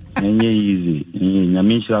manya. Easy.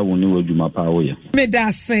 Nyamisha woni wadwuma pa wo ye. Me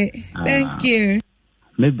da say. Thank you.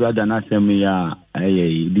 My brother na say me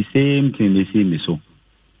the same thing they see me so.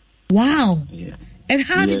 Wow. Yeah. And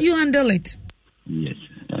how did you handle it? Yes.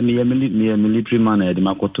 Me a military man at the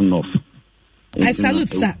Makoto North. I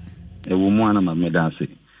salute sir. A woman am me dance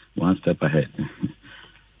one step ahead.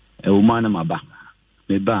 A woman am ba.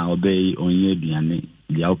 Me ba obey on ye biane.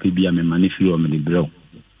 The OPB me manifio me the bro.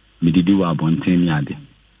 Me didi wa bonten yade.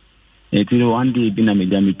 One day bina me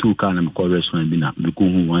jami 2 car na me call restaurant bina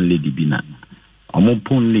because one lady bina. Omo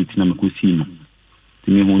pon late na me ko see no.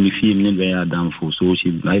 To me only feel me very down for so she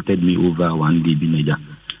invited me over one day bina.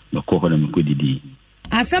 Me call her me ko didi.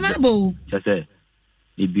 Asamabo. Just say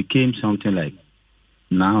it became something like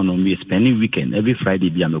now no me spending weekend every Friday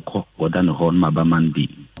be am call or down on my Monday.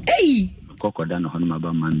 Hey. Call down on my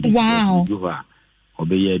Monday. Wow.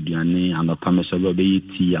 Obey Diane and a parmesan obey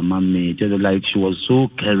tea and mammy just like she was so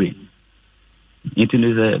caring.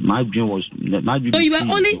 My dream was so you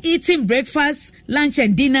were only eating breakfast, lunch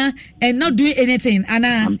and dinner and not doing anything,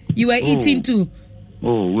 and you were eating too.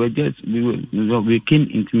 We became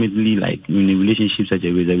intimately like in a relationship such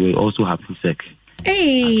a way that we also have sex.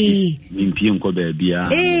 Hey.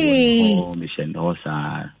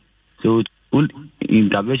 So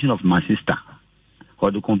intervention of my sister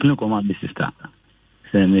or the complaint of my sister.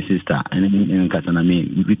 My sister and in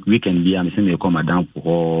Katanami, we can be a call madame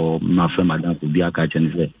or my friend madame to be a catch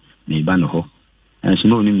and say, me ban ho. And she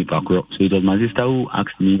know me pakro. So it was my sister who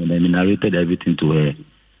asked me and then narrated everything to her.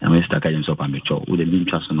 And my sister came up and me with a big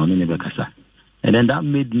trust on never kasa. And then that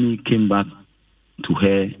made me came back to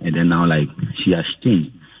her and then now like she has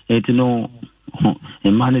changed. And you know,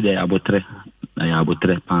 a man there about tre.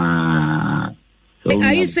 So,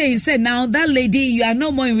 are you saying, now that lady, you are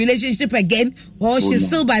no more in relationship again, or she's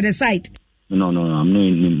still by the side? No, I'm not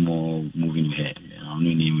anymore moving with her. I'm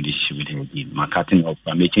not in a relationship with her again. My cutting off,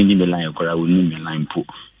 I'm changing the line, because I will move the line.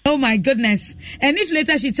 Oh my goodness. And if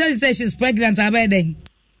later she tells you that she's pregnant, how about then?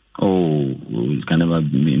 Oh, it can never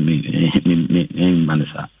be me.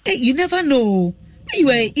 Hey, you never know. You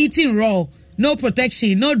were eating raw, no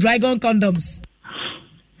protection, no dragon condoms.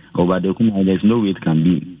 Oh, but there's no way it can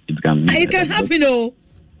be. It can happen, oh.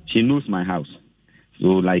 She knows my house. So,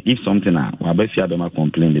 like, if something, I bet she had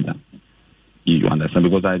complained with that. You understand?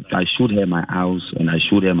 Because I showed her my house and I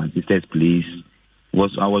showed her my sister's place.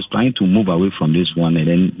 I was trying to move away from this one, and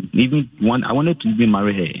then even one, I wanted to even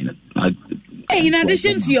marry her. In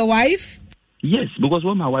addition to your wife? Yes, because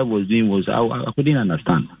what my wife was doing was, I couldn't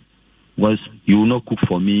understand. Was, you will not cook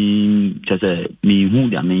for me, just me, who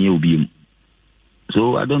the man will be.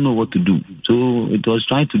 So I don't know what to do. So it was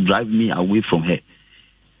trying to drive me away from her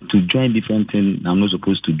to join different things I'm not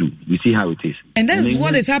supposed to do. You see how it is. And that's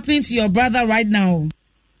what is happening to your brother right now.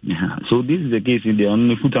 Yeah. So this is the case in the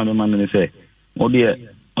only foot on the man and say, oh dear,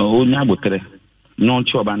 oh nyabotre, non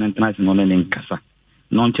choban and nice non and casa.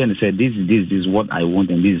 Non chen said this is what I want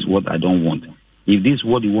and this is what I don't want. If this is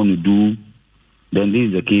what you want to do, then this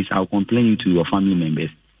is the case. I'll complain you to your family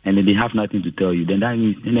members, and then they have nothing to tell you. Then that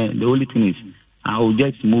means the only thing is I will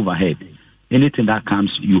just move ahead. Anything that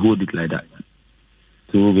comes, you hold it like that.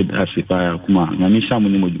 So with us,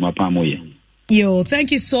 Yo,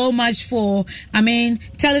 thank you so much for,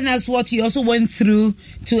 telling us what you also went through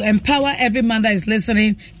to empower every man that is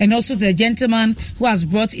listening, and also the gentleman who has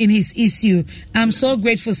brought in his issue. I'm so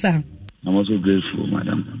grateful, sir. I'm also grateful,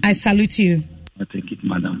 madam. I salute you. I take it,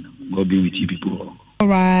 madam. God be with you people. All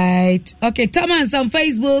right. Okay, Thomas on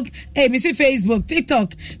Facebook. Hey, Missy Facebook,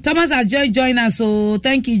 TikTok. Thomas has joined us, so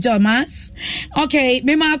thank you, Thomas. Okay,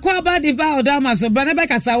 Mima Kwaba Diba Odo Ahomaso, Brother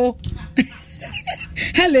Bekasawo.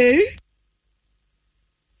 Hello.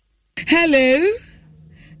 Hello.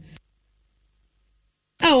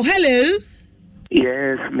 Oh, hello.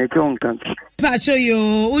 Yes, me too. Pacho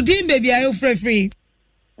yo, Udin baby, are you free?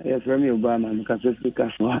 Yes, I'm Obama. I'm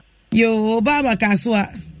Kaswa. Yo, Obama Kaswa.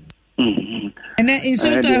 And then in so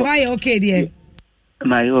why okay dear?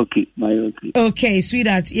 My okay. Okay,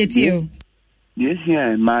 sweetheart, yet you. Yes,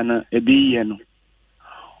 yeah, man, a be no.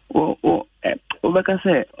 Obaka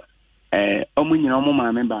say, omunyina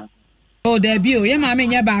mama ba. Oh, debut, ye mama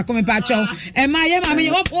nya ba ko me pacho. E ma ye mama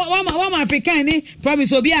one African ni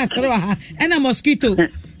promise obi asro ha. E na mosquito.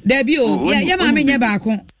 Debut, ye mama nya ba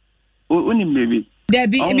ko. Unim baby.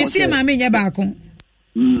 Debi, me see mama nya ba ko.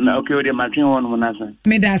 Na okay, we dey matching one monasa.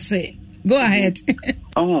 Me da say. Go ahead.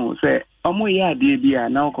 Say, omo ya de bia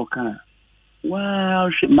na okoka.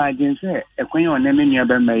 Wow, imagine say ekwen on na menu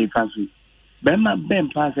be mai fasu. Be ma ben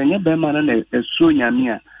pass enye be ma na so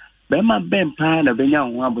nyame a. Be ma ben pa na be nya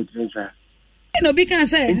ho abotresa. No,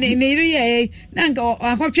 because Nanka or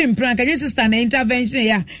Prank, I just stand intervention,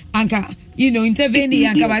 yeah, Anka, intervening,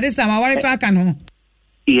 Anka, by this time, I want to crack on.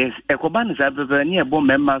 Yes, a Coban is a near bomb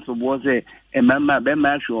members was a member,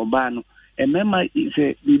 Bemash or Bano, a member is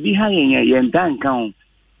a BB high and Dan count.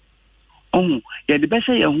 Oh, yeah, the best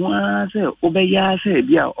say, obey ya say,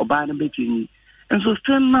 yeah, or Bana between. And so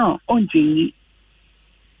still now, on Jingy.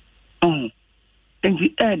 Oh, and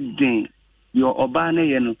the end, your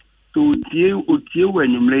Obana, to deal with you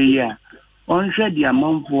when you lay here. On shed the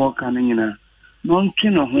amount for coming in. Non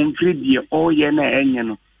kin of home feed ye all yena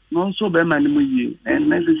and non so be man with and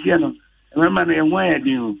necessary. Remember, and why I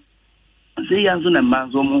do. Say, Yanson and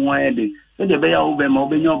Manzo, why I did. So the bay over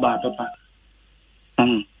mobbing your bar, papa.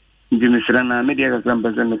 Jimmy Serena, media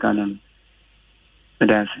campus and the canon.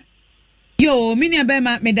 That's Yo, Minia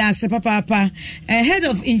Bema Medase, papa, head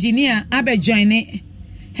of engineer Abe joining.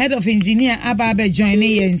 Head of engineer Abe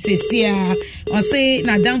joining and says, or say,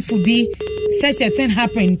 Nadam Fubi, such a thing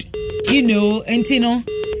happened, and and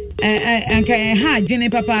Jenny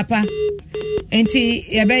papa, and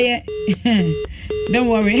don't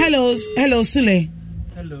worry. Hello, Sule.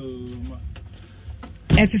 Hello,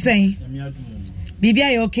 It's saying, Bibi,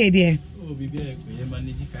 are you okay, dear? Oh, Bibi,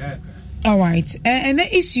 all right. And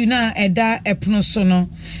the issue now, Eda Eprosono,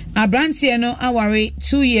 Abrantiano, our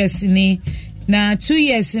 2 years in. Now 2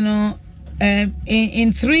 years, in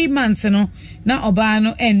 3 months, now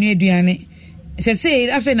Obano and Nedriani.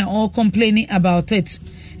 Say, I feel all complaining about it.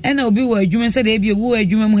 And I'll be where you said, they be a woo,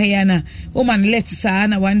 Hayana, woman left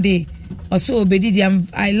Sana one day or so. Bedidi,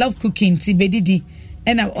 I love cooking, see Bedidi,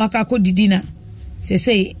 and I walk a code dinner.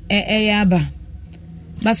 Say, Abba.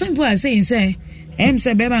 But some people are saying, say,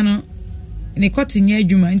 say, Bebano, and a cotton year,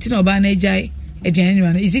 Juma, until Obana Jai, a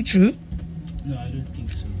genuine. Is it true? No, I don't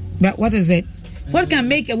think so. But what is it? What can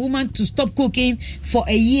make a woman to stop cooking for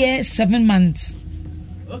a year, 7 months?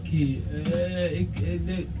 Okay,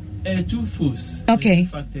 two foods. Okay.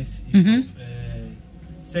 Factors.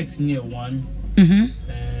 Sex near one.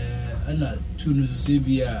 And two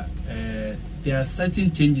there are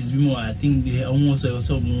certain changes. I think they almost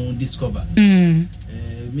also discover.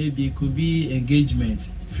 Maybe it could be engagement.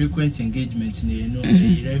 Frequent engagement in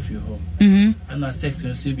home. And sex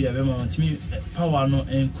and so be a me power no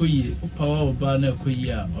and power or banner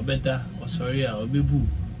or better or sorry or bebu.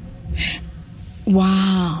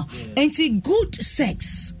 Wow. Yeah. And see, good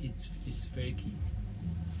sex. It's very key.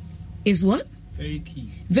 Is what? Very key.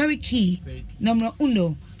 Very key. Very key. Number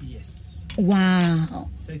uno. Yes. Wow.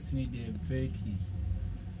 Sex need very key.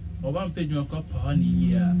 Or one page you got power in a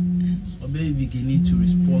year or baby beginning to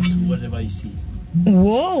respond to whatever you see.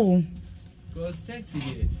 Whoa. Because sex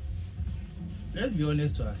is let's be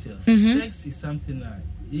honest to ourselves. Sex is something like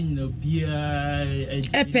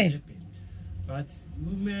epic. But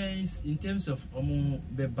women in terms of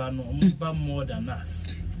more than us.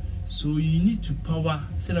 So you need to power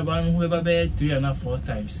send about whoever 3.5 4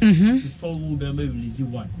 times before we release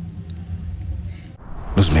one.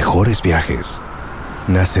 Los mejores viajes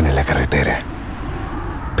nacen en la carretera.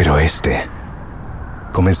 Pero este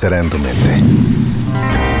comenzará en tu mente.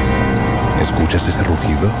 ¿Escuchas ese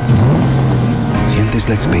rugido? ¿Sientes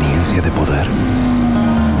la experiencia de poder?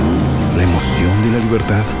 ¿La emoción de la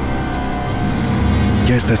libertad?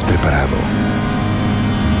 Ya estás preparado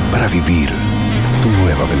para vivir tu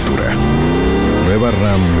nueva aventura. Nueva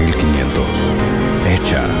RAM 1500.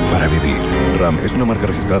 Hecha para vivir. RAM es una marca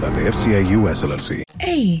registrada de FCA US LLC.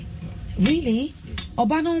 Hey, really?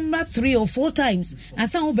 Obano 3 or 4 times. And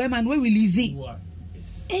some Obama will release it.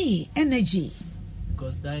 Hey, energy.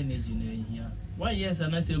 Because that energy in here. 1 year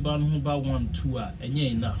and I say about 1 2 and yeah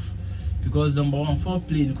enough. Because number 1 4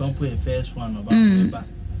 play you can put a first one about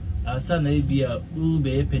and son be a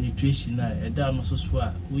be penetration and that also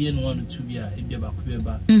swear we ain't 1 2 be a back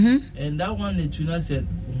and that one the tuna said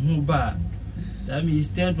bar. That means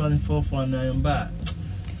third one 4th one 9 bar.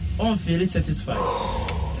 I'm fairly satisfied.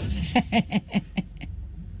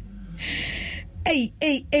 Hey.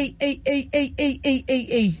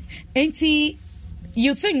 Auntie,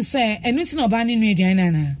 you think, sir, and it's not banning me,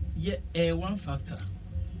 Diana? Yeah, one factor.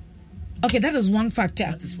 Okay, that is one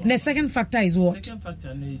factor. The second factor is what? Second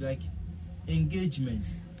factor is like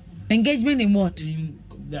engagement. Engagement in what? In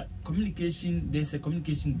that communication, there's a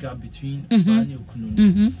communication gap between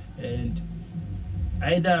and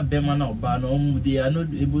either Beman or Banom, they are not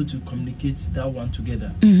able to communicate that one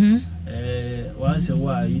together. Once a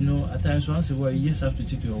while, at times once a while, you just have to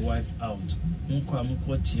take your wife out.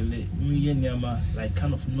 Like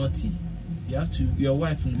kind of naughty. You have to your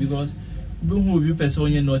wife because who be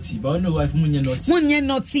person naughty, but no wife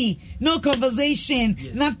naughty, no conversation,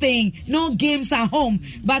 nothing, no games at home.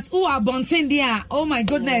 But who are bonten there? Oh my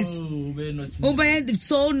goodness.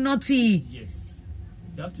 So naughty. Yes.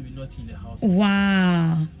 You have to be naughty in the house.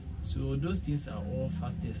 Wow. So those things are all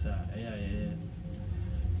factors a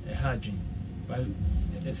hard dream. But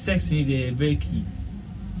sex is very key.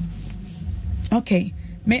 Okay.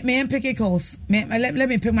 May I pick your calls? Let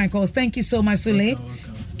me pick my calls. Thank you so much, Sule.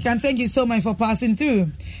 And thank you so much for passing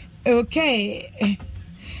through. Okay.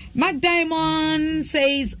 Mac Diamond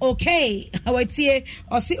says okay. How I say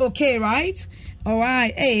or see okay, right? All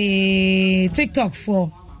right. Hey, TikTok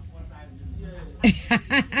 4.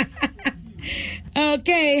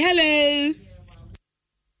 Okay, hello.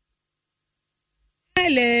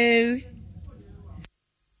 Hello.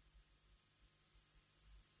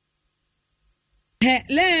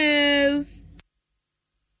 Hello.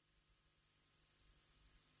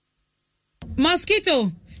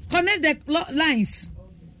 Mosquito, connect the lines.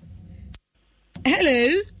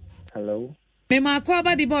 Hello. Hello. May my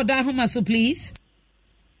kwaba di Odo Ahomaso, please.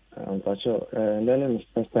 Pacho, the name is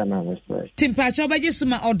first time I'm with. Tim Pacho, but just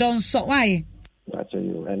my Odonso. Why? Pacho,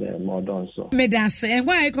 you and Odonso. Medase, and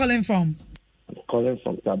where are you calling from? I'm calling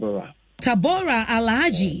from Tabora. Tabora,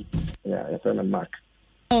 Alhaji. Yeah, I send a Mark.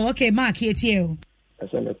 Oh, okay, Mark, here to you. I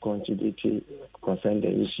send a contributory concern the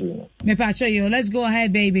issue. Me Pacho, you. Let's go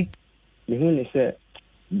ahead, baby. The who is said,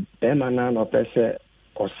 Emana no pese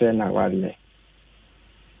or sena wale.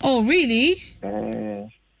 Oh, really?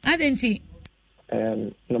 I didn't see.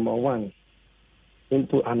 Number one,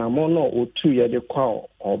 input anamono or 2 year the call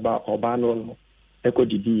oba no echo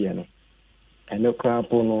didi no and no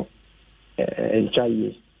crapo no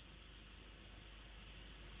enchaye.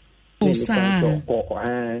 Oh, sir.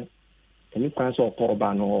 Any plans of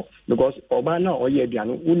oba no because oba no or ye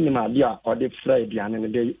biano unima bia or the fry biano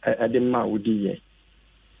and the ma udi.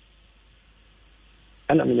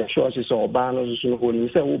 And I mean, sure, she saw Banos who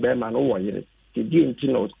say, oh, Bearman, oh, the DNT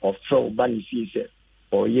note of throw Bunny fees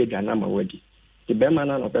or ye Ganama Weddy. The Bearman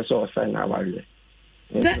of the saw sign our year.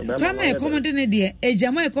 Grandma accommodate dear, a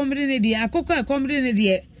Jama accommodate dear, a cocoa accommodate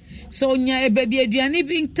dear. So, nya a baby, a Diani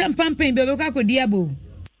being tampamping, Bebeca diabo.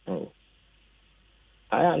 Oh,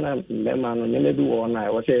 I am not Bearman, never do all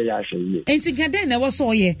night, what say I should be. And Sincadena was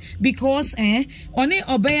so ye because, on it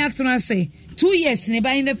obey a thrase. 2 years,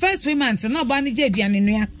 but in the first 3 months, no bandy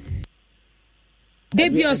Jadian.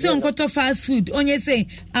 Debbie or so on fast food. On you say,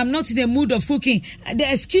 I'm not in the mood of cooking.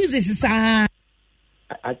 The excuses is I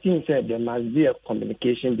think that there must be a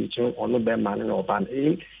communication between Onoberman and Oban.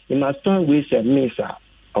 In my strong ways, Mesa,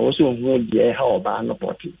 I also hold the how Oban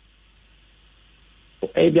party.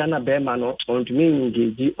 Abiana Bearman on to me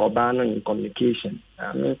engage Oban in communication.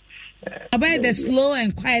 I mean, about the slow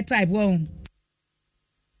and quiet type, won't.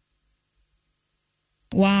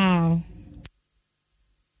 Wow.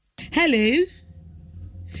 Hello.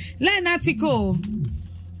 Line article.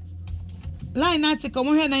 We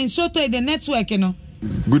have in Soto the network, you know.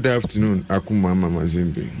 Good afternoon, Akuma Mama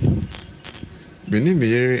Zimbi. Beni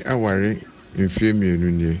meyere aware mfie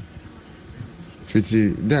mienu nie.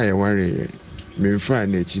 Fiti da ya ware me mfa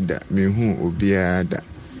na echi da me hu obia da.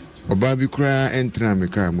 Oba bi kura entra me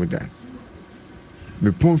ka mu da.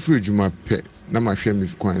 Me pon fi adwuma pe na ma hwe me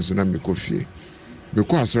kwan so na me kofie.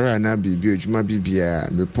 Because sorry na bibi ejuma bibia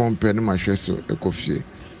me pompe na mahwe so ekofie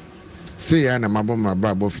say ya na mabo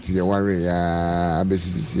mababo fiti ya ware ya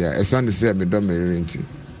abesisi ya esande say me do me renti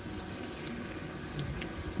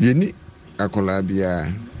yeni akola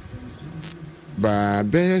bia ba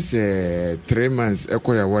be se 3 months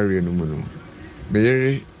ekoya ware no mu no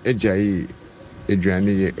meyere ejayi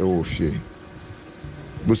eduane ye ewofie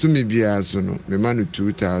bosumi bia so no me manu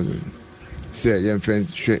 2000 say your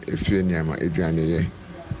friends share efie niama eduane ye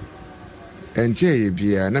enche ye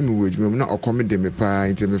bia na me wodwum na okomede me pa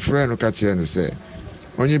inte me frɛ no ka kire no say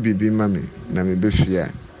onye bibi mami na me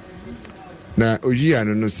befia na oyi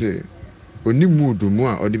anu no say oni mudu mu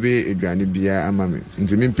a ode be eduane bia ama me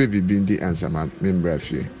inte me mpe bibi ndi ansama me mbra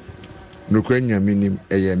fie nokwa nyame nim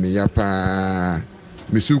eye me ya pa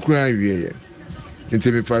me sukura awie ye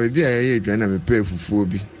inte me fa bibi a ye eduane na me pa fufuo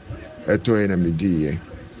bi etoye na me di ye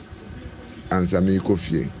ansami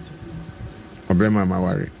kofie obema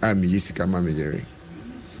maware ami yisika mameyere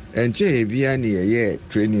enche ebia ne ye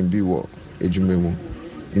training bi wo ejumemu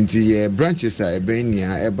nti ye branches a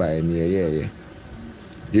ebenia eba ne ye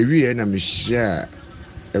ewie na mehia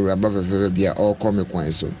ewraba fefefe bia all come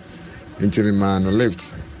kwan so nti me ma no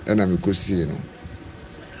left na me kosi no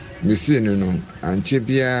me si no anche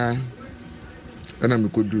bia na me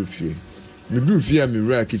kodu fie me du fie a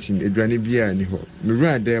me kitchen eduane bia ni ho me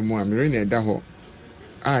ra dem a me re na da ho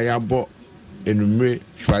a ya bo enumere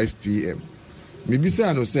 5 p.m.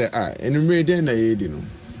 Mibisa no say enumere den na ye di no.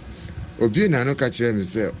 Obi na no ka kire me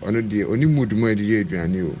say ono de oni mood mo edi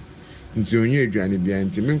aduane o. Nti onye aduane bia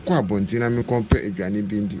nti me nkọ abonti na me compare aduane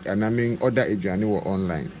bi ndi ana me order aduane wo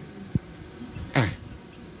online.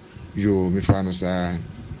 Yo me fa no sa.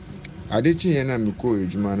 Ade chi na me ko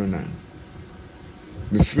edwuma no na.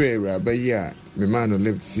 Me free raba yi a me man no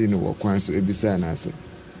left see no wo kwan so ebisa na ase.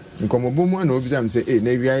 Nkomobo mu na obisa me say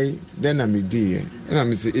na wiai den na me di e. Na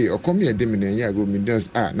me say okom ye de me na nya go me dance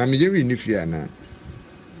na me yeri ni fia na.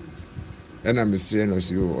 Na me sire no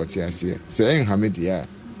so yo oti ase. Say en ha me dia.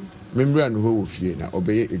 Me mbra no ho wo fie na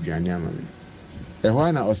obeye aduane ama me.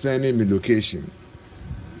 Ehwa na osan na me location.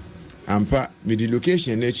 Ampa me di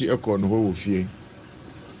location na chi ekọ no ho wo fie.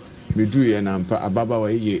 Me du ye na ampa ababa wa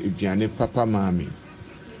ye aduane papa maami.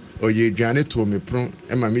 Oye aduane to me pron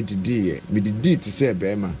e ma me didi ye. Me didi ti se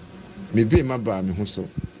be ma. Me be ma ba me ho so.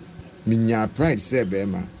 Me nya pride se be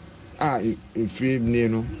ma. Free me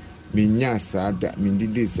no. Me nya saada, me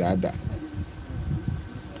didi saada.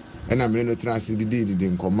 Ena me no transi didi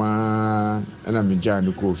nkoma ena me ja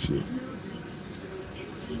no ko fie.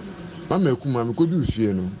 Mama ekuma me ko du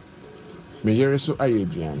fie no. Me yere so aye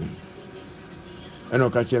aduane. Ena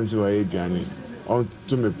ka chem so aye aduane. On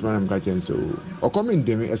to me plan ka chem so. O come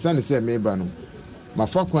ndemi esane se me ba no.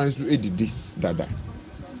 Mafa kwan so edidi dada.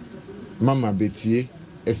 Mama betie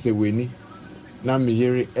eseweni na me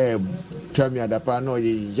yere twa me adapa na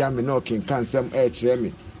oye ya me na okin kansem kire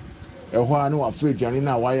me. Ehwa na wafa aduane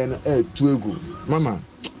na waye no tu egu. Mama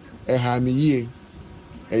ha me yie.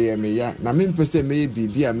 Eye me ya na me mpese me ye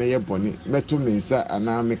bibi a me ye bone meto me nsa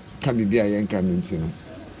ana me ka bibi a ye nka me ntino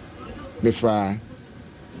me fa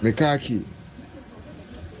me kaaki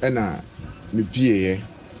ena me pie ye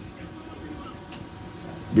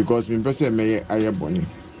because me mpese me ye aye bone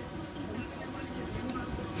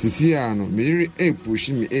sisi ano me yiri push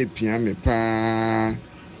me pia me pa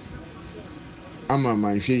ama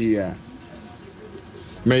man hwe yi a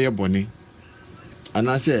me ye bone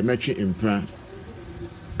ana se me twe impra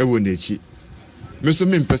ewo nechi me so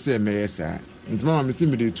me mpese me yesa nti mama me si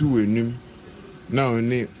me de tu wenum na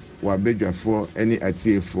oni wa bedwafo eni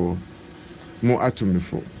atiefo mo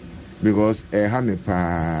atumifo because ha me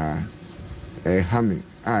pa ha me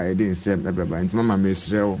e dey nsem e beba nti mama me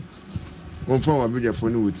srewo wonfa wa bedwafo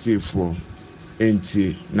ni wotiefo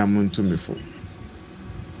enti na mo ntumifo.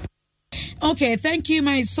 Okay, thank you,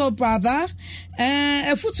 my soul brother.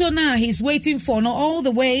 Efutona, he's waiting for no all the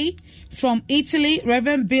way from Italy.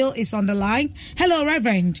 Reverend Bill is on the line. Hello,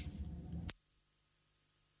 Reverend.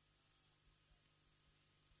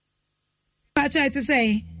 What I try to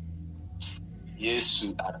say? Yes,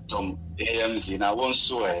 Adam. AMZ na won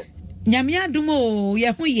so e. Nyamia dumo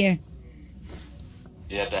ye hu ye.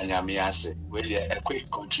 Yeah, da nyamia se. We a quick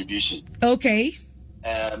contribution. Okay.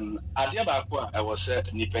 Adia ba ko I was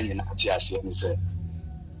said nipa nyina ati ase ni say.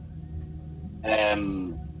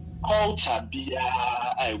 Culture bia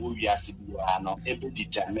I wo wiase bia no ebe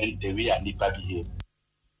determine the way a nipa behave.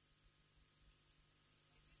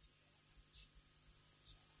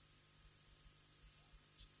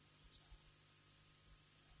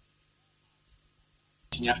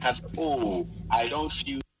 Oh, I don't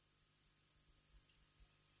feel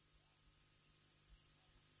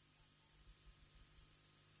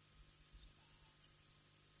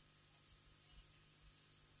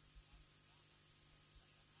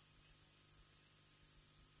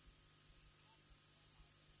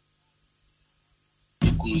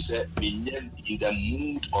say in the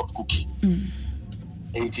mood of cooking.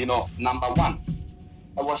 And you know, number one,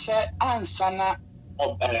 I was say ansana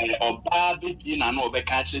oba be na no be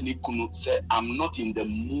catch ni kunu say I'm not in the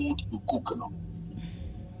mood to cook no.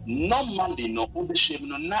 Normally no obe shame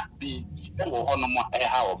no na be e wo ho no mo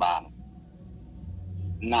ha oba no.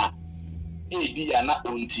 Na e bi ya na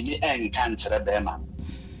ontimi enka nkyere be ma.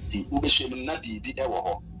 Ti obe shame na bi e wo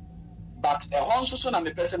ho. But a honso so na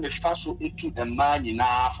me person me fa so etu e man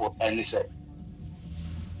nyina for any say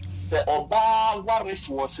the oba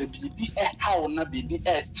warefo se bibi e hawo na bibi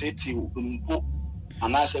e tete mpo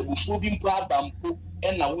ana se bufu bi mpo abampo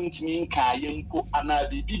e na wontimi nka aye mpo ana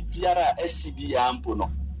bibi biara asibi ya mpo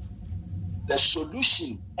no the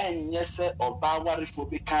solution enye se oba warefo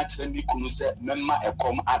be ka kire mi kunu se memma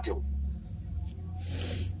ekom adew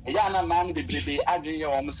ya na man bebrebe adwenye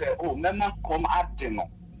wo mo se oh memma kom ade no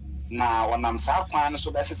na wanam sa kwan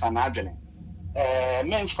so besesa na adwene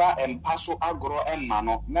memfa empaso agoro emma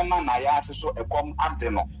no mema na ya ase so ekom ade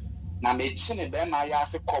no na mechi ne be ma ya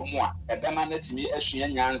ase komo a ebema na timi asua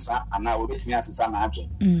nyansa ana obetimi asesa na adwene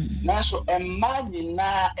na so emma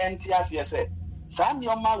nyina enti ase se sa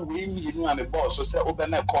nioma we nyinu a me boss so se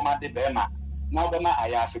obema ekom ade be ma now bema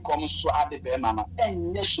ayase come so ade be mama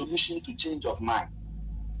any solution to change of mind.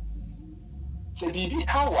 Se bibi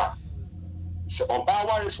hawa se oba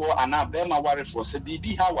worry for ana bema worry for se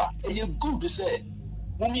bibi hawa e good say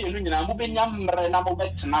mumi enu nyina mo benya mre na mo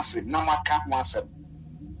betena se na maka ho asem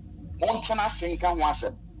mo ntena se nka ho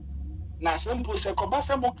asem na sempo se koba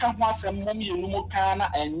se mo ka ho asem mumi enu mo ka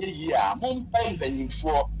na enye yi a mo mpa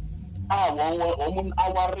mpanyimfo a won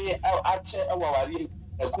aware ache aware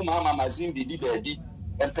ekuma mama zimbi di baby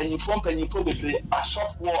mpanyimfo bebre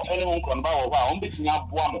asofo ene won kon ba wo a won betinya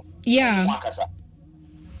aboa mo yeah makasa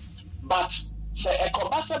but se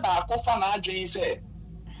ekoba se ba akofa na adwen se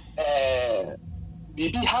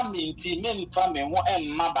bibi ha minti memfa me ho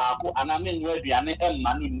emma baako ana mennu aduane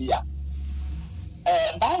emma no nia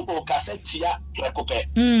Bible kasetia prekope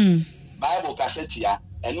Bible kasetia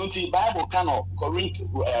eno nti Bible kano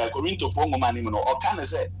Corinto fo ngoma ni no o kan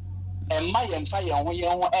se emma yemfa ye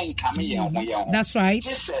ho enkame ye ho that's right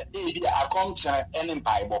just e bi akomchere ene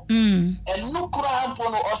Bible eno kura mfo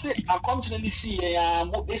no o se akomchere ni si ye ya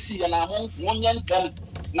mo esi ye na mo nyenkan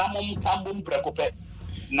na mo mkambo prekope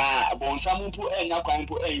na bonsampu enya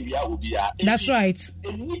kwanpu enwia obia that's right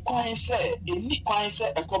eni kwan se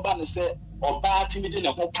ekoba ne se oba timide ne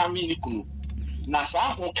ho kame ni kunu na sa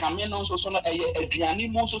ho kame no nso so no eye aduane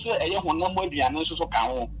mu nso so eye honam aduane nso so ka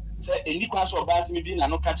ho se eni kwan se oba timide na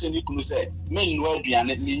no ka che ni kunu se mennu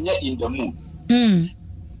aduane menya in the mood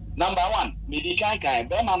number 1 medical guy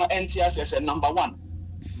be ma no NTS say number 1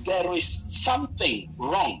 there is something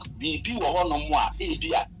wrong bibi wo ho no mo a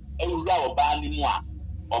ebia ewura oba ni mu a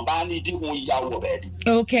oba ni di ho ya wo baby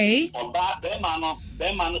okay oba be ma no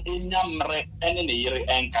enya mre ene ne yire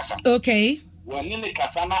enkasa okay woni ne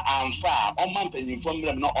kasa na amfa o man panyimfo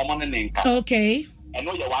mre no o man ne nkasa okay and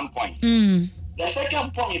no 1 point the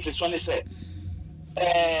second point is when they say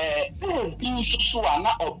bi so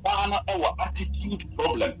na oba no e wo attitude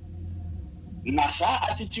problem na sa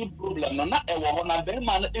attitude problem no na e wo ho na be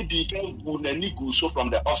ma no e bi ka bu na ni go so from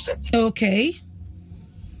the offset okay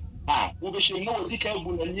we should know because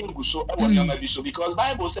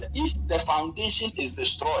Bible says if the foundation is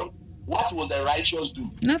destroyed, what will the righteous do?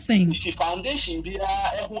 Nothing. If the foundation be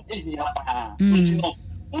our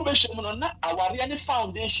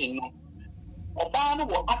foundation no obano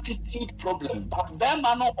wo attitude problem but them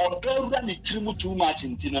man no order ni trimu too much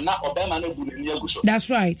into na obama no bu na ni aguso. That's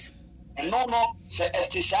right. And no say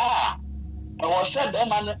etisa I was said them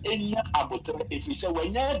man enya abotre if you say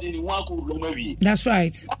when you did one ko romawi. That's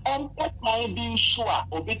right. My being so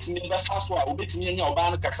obetini be fa so obetini enya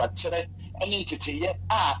oba no kasa kire ene ntete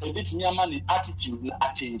obetini man attitude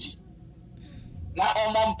na change. Na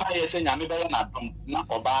omon pa ye say nyame be na dom na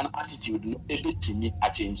oba no attitude no ebetini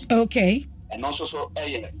change. Okay. And also so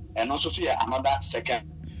and also so another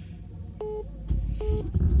second.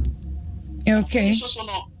 Okay. So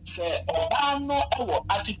no say oba no ewo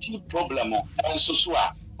attitude problem and so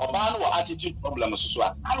oba no attitude problem so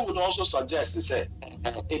I would also suggest to say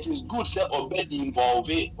it is good say obe involve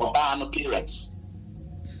oba no parents.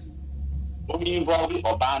 Obe involve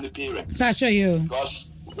oba no parents. That's you.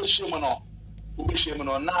 Because na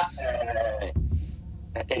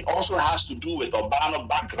it also has to do with oba no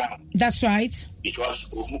background. That's right.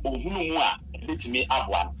 Because ohunu mu a betimi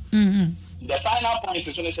abwa. The final point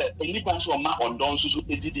is when they say any person or ma or don so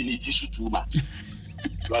did in it too much.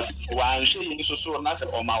 Because one shey in so na say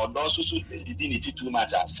or ma or don so did in it too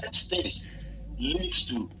much. Such things leads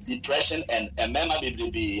to depression and member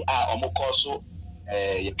be omokoso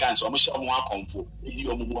you can't so much more comfort. Edi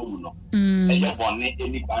omo wu no. E bone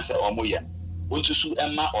any kwan say omo ye. Otusu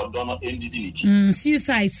emma or don endidinity.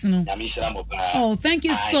 Suicides no. Oh, thank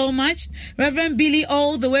you so much, Reverend Billy,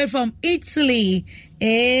 all the way from Italy.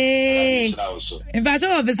 Hey,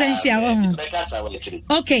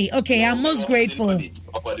 okay, I'm most grateful.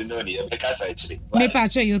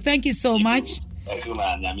 Thank you so much. I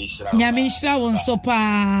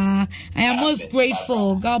am most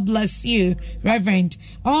grateful. God bless you, Reverend.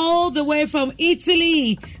 All the way from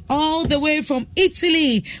Italy. While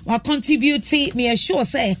contributing, me sure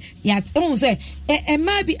say, it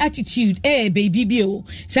might be attitude, baby, bio.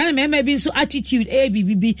 Sana me be so attitude,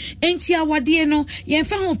 baby. Ain't ya wadie no? Yen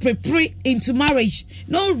found prepare into marriage.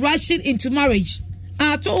 No rushing into marriage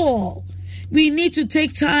at all. We need to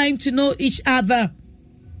take time to know each other.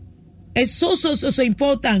 It's so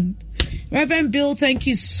important. Reverend Bill, thank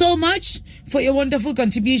you so much for your wonderful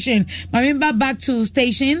contribution. My member back to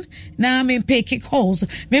station. Now I'm in pay calls.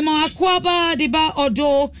 Memo akwaba deba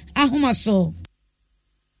Odo Ahomaso.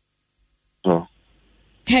 Oh.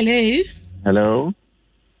 Hello.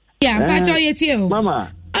 Yeah, I'm you.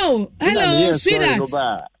 Mama. Oh, hello, sweetheart.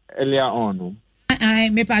 Earlier on. I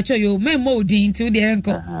me pacho yo me modin to the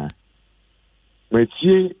enko.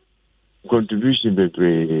 Metie contribution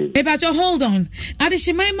bebre. Me pacho hold on.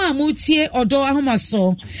 Adishima mutie Odo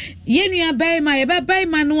Ahomaso. Yenua baima eba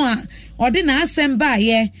baima noa. Odi na assemba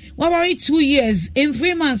ye. Wawari 2 years in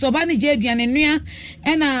 3 months obani je aduane nua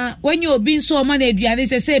ena when you obi so ma na aduane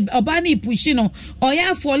say obani pushi no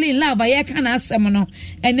oya fall in love aye kan asem no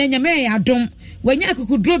ena nyame ya dom wanya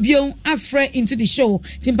akukudro bion afre into the show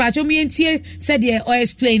timpacho mi entie said ye or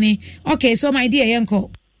explaining. Okay, so my dear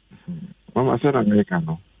yanko Mama said America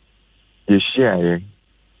no ye share ye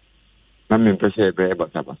na me pese be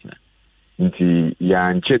bata nti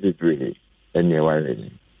ya nche bebre ene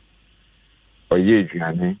ware oye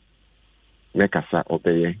aduane mekasa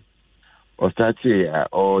obeye o start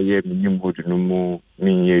oye minimodu no mu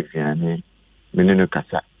minye aduane meneno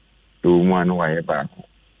kasa do mu anu waye ba ko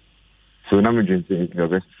so na me dwen say the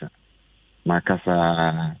best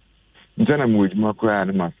makasa ntana mu ejuma kwa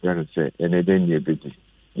na mafra say ene den ye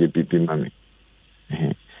bibi mame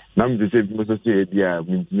na me say mo so say dia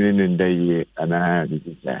meneno ndai ana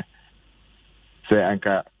disa say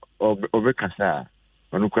anka obekasa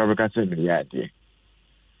onu kwa bekasa me ya de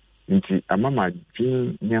nti amama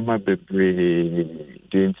dwin nyama bebre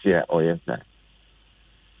dentia oyesa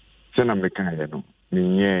sana meka ya no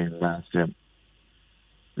minye masem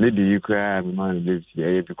lady yukra man lives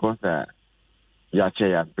here because ya che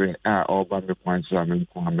ya bre oba me kwanso am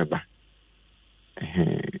ko ameba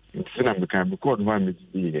sana meka me ko no me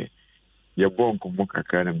di ye bonko mo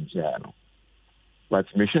kakra na mja no but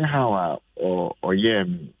me share how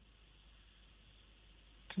oyem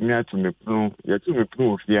me to me pro ya to me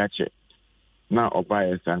pro fiache na oba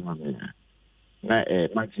esa ma me na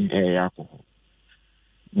martin yakọ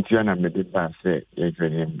nti ana me de ba se ye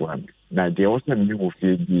twene mbo am na de o se me wo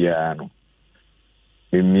fie bia no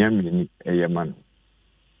emia me ni ma no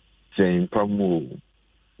se impamu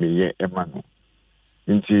me ye ma no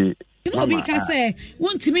nti obi ka se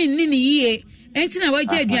wontimi nni ni yie enti na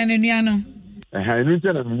waje aduane nua no enu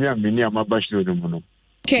nti na me am ni amaba show no mu no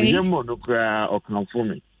okay ye mo no kra okan for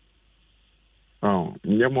me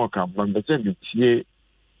nye mo ka bambese bitie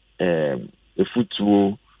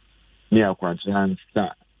efutuo ni akwantan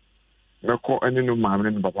sta meko ene no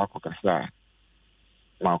maamre no baba akokasa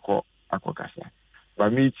mako akokasa ba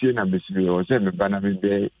mi tie na besibe o se me bana me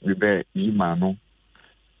be yi ma no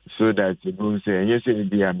so that you go say yes e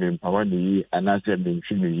dia me mpawa ni ana se me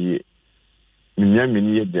ntwi ni yi nya me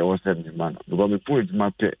ni ye de o se me ma no because me point ma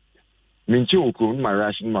pe me nchi okuru ma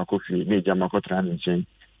rush ma kofi na eja makotra nchen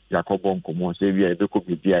Yakobo nkomo se bia ebe ko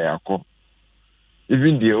bibia yakọ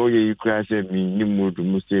even the oye yikra se mi ni modu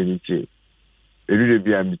mu se ni che erure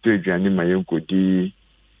bia mi to aduane ma yenkodi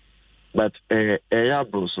but ya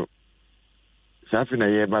broso safi na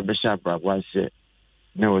ye ba be sharp ba se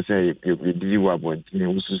na o se e di wa bonti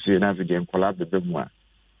usu se na fi den kola bebe mu a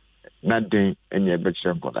na den enye be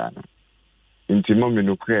kire kola no nti mo me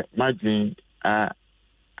no kre magin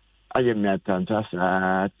aye mi atanta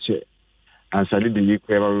sa che ansali de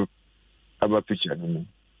yikwa aba picture no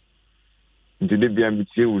nti de bia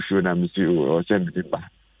mitie wo show na mitie o se mi ba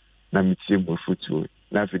na mitie mo futu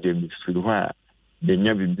na fi de mi firu ha de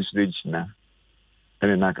nya bi bisu gina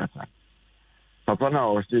ene na kasa papa na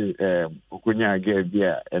o se okonya aga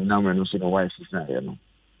bia enam no so no wife na ye no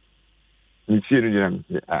mitie no jira mi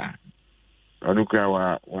onu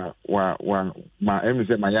kwa wa ma emi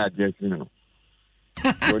se ma ya ade sin no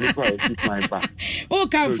Oni kwa keep my back. Oh,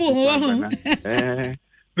 can for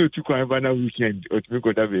no to kwa na weekend o to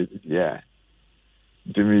go that yeah.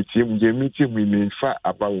 The meeting we may fa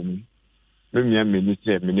about me. Me am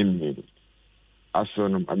minister me aso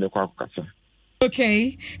no amekwa kasa.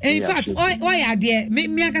 Okay. In fact, why are there?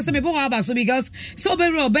 Me akasa me bo aba so because so be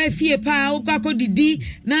ro ba fie pa o kwa didi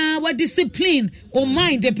na what discipline o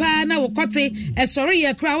mind the pa na o kote e sorry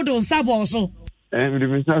ye crowd on sabo so. Me de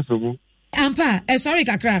me sa so mo. Ampa, sorry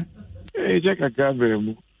kakra. Je kakra be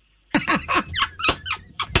mu.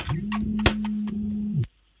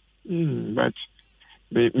 But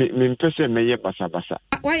me pese me ye basa.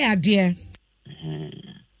 Why are there?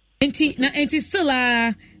 Enti still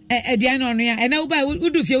aduane ono ya. Na uba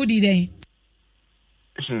udu fie udi den.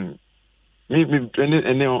 Me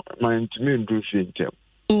ene my intime ndu fie ntem.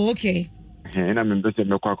 Oh, okay. Na me pese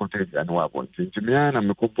me kwa contact and wa bon. Enti me na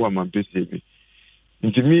me kopo am pese bi.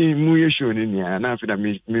 Nti mi mu ye show ni na na afi na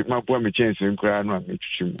me mapo me chance nkura no me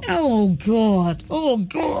twim. Oh God.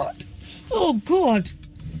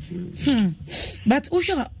 But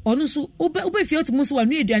usha ono so obe fi otu muso wa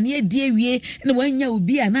nu aduane e die wie na wanya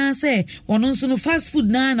obi ana say ono nso no fast food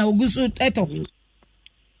na oguso eto.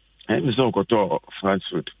 Me so koto fast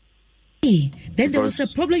food. Then there was a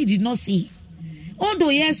problem you did not see. although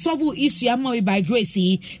yes solve issue am by grace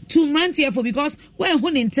to rant here for because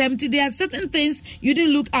when in term there are certain things you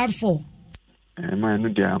didn't look out for. Man, no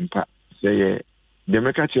damn say the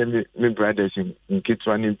make me brothers in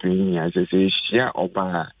Kitwan in Pin, as I say, share or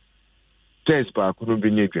test bar couldn't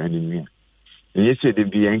be near me. And you said the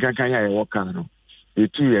be and can walk on the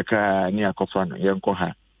 2 year car near Cofano, young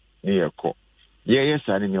Coha, near Co. Yes,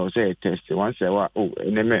 I didn't say test once I was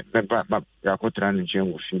and then met Yakotran and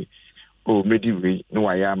Jim with oh, maybe no,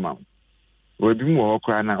 I am. We'll be more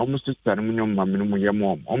crying almost a ceremonial mamma, your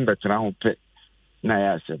mom, on better on pet. Na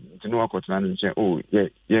I said, to know what and say, oh,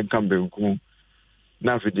 yeah, come back home.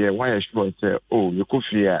 Now for dear, why I should say, oh, you could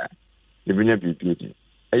fear the winner be beauty.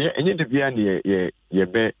 And yet the behind your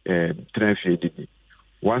bed, transfer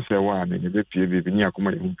once a while, and the baby be near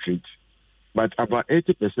common treat. But about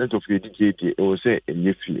 80% of your DJ will say, and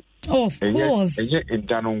you feel. Oh, of course. And yet, in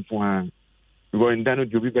Danon Point, you go in Dano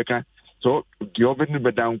Jubika, so the oven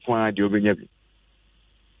never down point, the oven.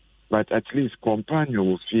 But at least companion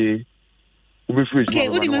will feel. Okay,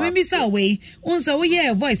 what do you mean? Miss away. Once we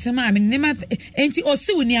hear a voice, mammy, name anti or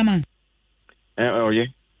see near man. Oh, yeah.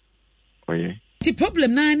 The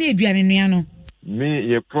problem now, Adrian. Me,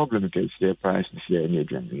 your problem is your price is here in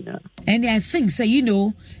Adrian. And I think, so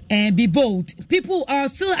be bold. People are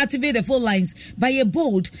still activate the phone lines, but you're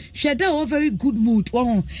bold. Share that very good mood.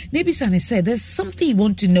 Oh, maybe Sunny said there's something you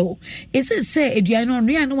want to know. Is it say Adrian on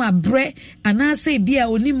Riano bread and I say beer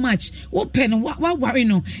only match? What pen? What worry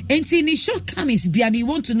no? And in the shortcomings, Bian, you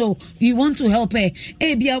want to know, you want to help her.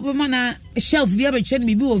 Eh, be a woman. Shelf be able to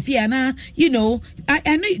me be of fear now.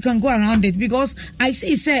 I know you can go around it because I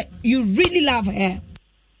see say you really love her.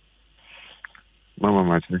 Mama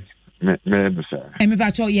Martin, me sir. And me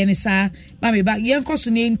bacho yen sir. Mami back yen koso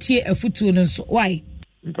ne ntie afutu no so. Why?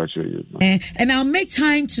 And I'll make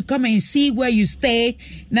time to come and see where you stay.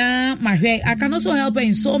 Now, my hair, I can also help her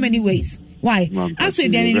in so many ways. Why? As we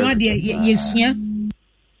done in one day, yes, yeah.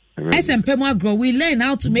 As and Pema grow, we learn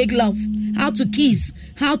how to make love, how to kiss,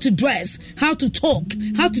 how to dress, how to talk,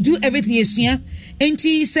 how to do everything. Yes, yeah. And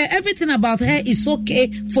he said everything about her is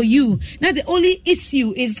okay for you. Now the only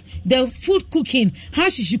issue is the food cooking. How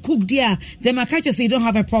she should cook there. Then my catcher say you don't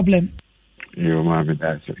have a problem. Your mommy,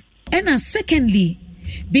 that's it. And secondly,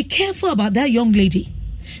 be careful about that young lady,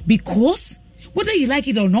 because whether you like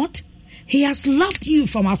it or not, he has loved you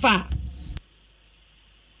from afar.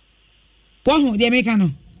 Wow, the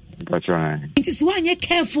Americano. That's right. It is why you're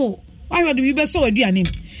careful. Why would we be so do your name?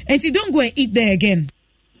 And you don't go and eat there again.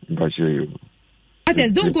 That's you.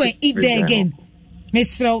 Others don't go and eat there again,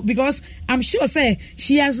 Mr. Because I'm sure say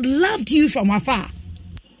she has loved you from afar.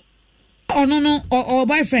 Oh no, or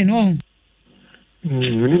boyfriend, oh. We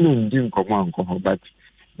didn't come on, but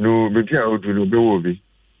no, maybe I would do be.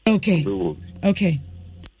 Okay.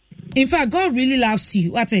 In fact, God really loves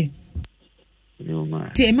you. What a.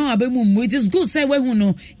 It is good say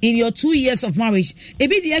in your 2 years of marriage.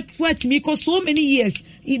 Because so many years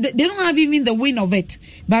they don't have even the win of it.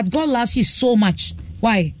 But God loves you so much.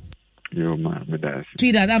 Why?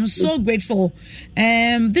 Sweetheart, I'm so grateful.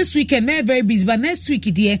 This weekend may very busy, but next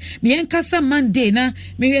week, dear, me and Casa Monday na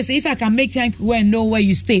maybe say if I can make time to go and know where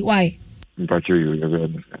you stay. Why?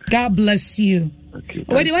 God bless you. Okay,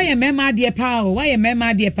 why your mema dear power? Why your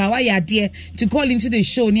mema dear power? Why your dear to call into the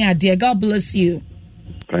show near dear? God bless you.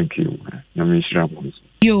 Thank you.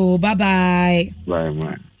 Yo, bye bye. Bye,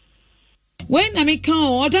 man. When I make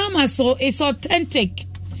Odo Ahomaso is authentic.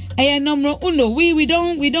 And number uno, we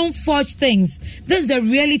don't forge things. This is the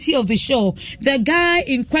reality of the show. The guy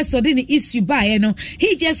in question didn't issue by,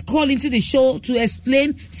 he just called into the show to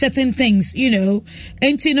explain certain things,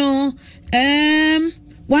 and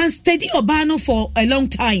one steady Obano for a long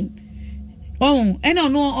time. Oh, and I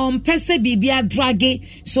know Pese Bibia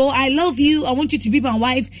Draghi. So I love you. I want you to be my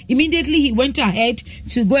wife. Immediately he went ahead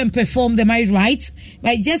to go and perform the marriage rites.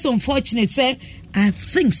 But just unfortunate, sir. I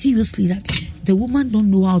think seriously that the woman don't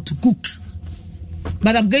know how to cook.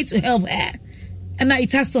 But I'm going to help her. And now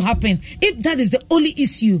it has to happen. If that is the only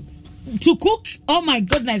issue, to cook, oh my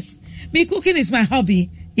goodness. Me, cooking is my hobby.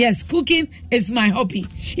 Yes, cooking is my hobby.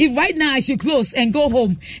 If right now I should close and go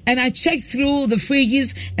home and I check through the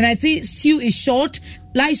fridges and I think stew is short,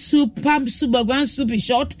 light soup, palm soup or ground soup is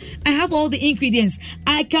short, I have all the ingredients.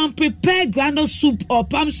 I can prepare ground soup or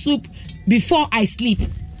palm soup before I sleep.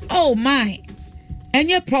 Oh my.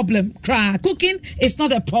 Any problem? Cooking is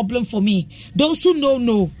not a problem for me. Those who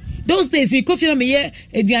know. Those days, we coffee on me here,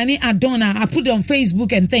 Adonna. I put it on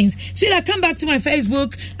Facebook and things. So I come back to my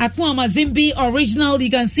Facebook, Akuma Zimbi Original.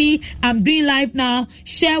 You can see I'm doing live now.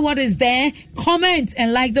 Share what is there, comment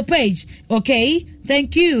and like the page. Okay?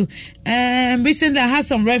 Thank you. Recently I had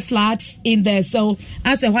some red flags in there, so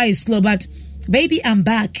I said why it's slow, but baby, I'm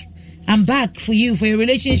back. I'm back for you, for your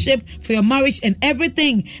relationship, for your marriage, and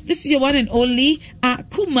everything. This is your one and only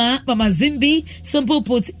Akuma Mama Zimbi. Simple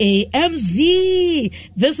put,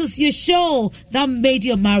 AMZ. This is your show that made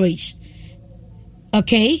your marriage.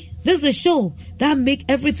 Okay? This is a show that make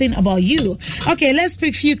everything about you. Okay, let's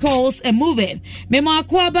pick few calls and move it. Mema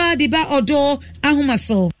Akwaba Diba Odo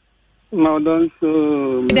Ahomaso.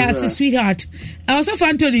 That's a sweetheart. I also for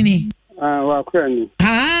Anthony.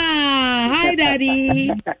 Hi,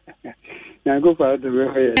 Daddy. Now go for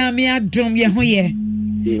the I'm your drum, yeah.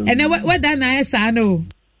 And then what done I know?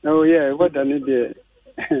 Oh, yeah, what done it there?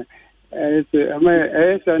 It's a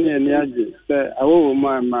son and Yaji. I will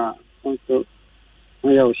my also. I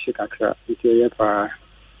will shake a crap into your fire.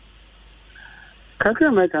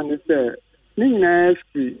 Kakra, my can say, Nina, if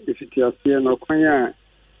it is here, no quaya,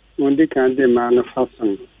 when they can demand a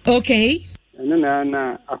fasten. Okay. And then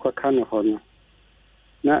I aquacano honor.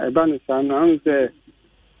 Now, a banner son, I say,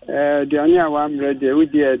 the only one ready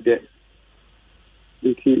with the dead.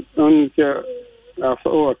 It's only for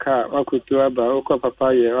a car, or could do about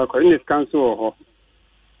papaya, or in this council.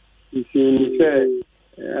 You see,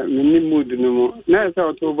 mini mood no more. Now, it's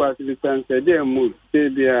October to the time, say, dear mood, say,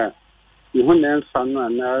 dear, you want to fun,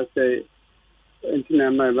 and I say,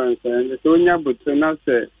 and my van, and so now, but not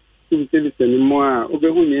say, you say this anymore,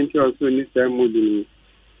 over whom you also need to mood.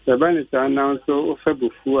 The banner announced so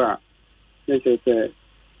February. Let us say,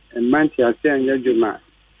 and Mantia saying, Yajuma,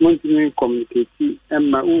 want to communicate, and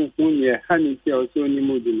my own honey also any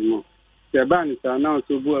mood anymore. The banner announced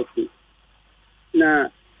so beautiful. Now,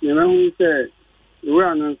 you know who said, we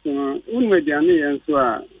are not so unmediately and so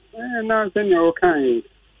on. Now, send your kind.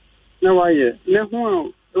 Now, why,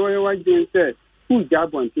 no, what you said, who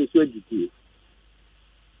job on to sweat you?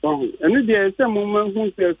 Oh, and there is some woman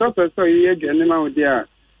who says, so you get an amount there.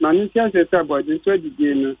 Manisha says about the sweat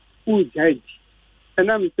again, who judge.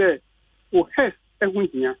 And I'm saying, who has a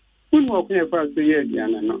winter, who walk near past the year,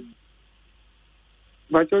 Diana.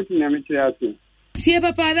 But what you never see. See,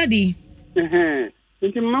 Papa, Daddy.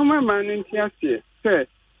 It's Mamma man in Tiasia. Say,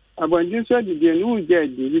 about this way, the new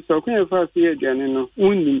dead, this okay for us here, Diana,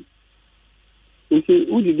 only. You see,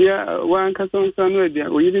 who did there one cousin somewhere there,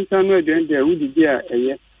 or even somewhere there, who did there a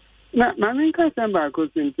year? Now, my main cousin back was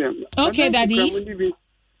in them. Okay, Daddy.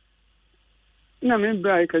 No, I'm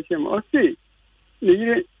bright, Kasham, or say,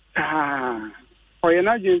 or you're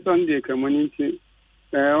not just on the community,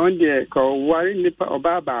 on the call, worry nipper or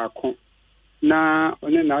baba, now,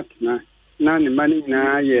 on a nut, now the money,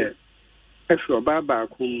 now, yes. Extra baba,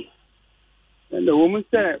 and the woman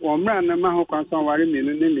said, or man, a man who can worry me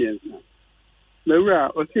in millions. Maria,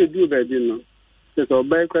 or say, do baby, no. There's a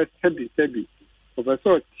bike heavy, of a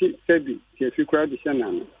sort, heavy, if you cry the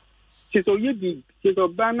Shannon. She's all you did, she's a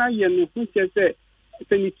banner, and who says, say,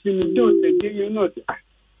 it's don't say, you know.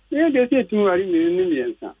 Yeah, they say to worry me in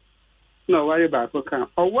millions. No worry about Cocan,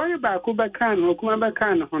 or worry about Cobacan or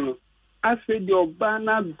Kumabacan, Honor. I said, your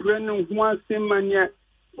banner, Brennan, one same mania.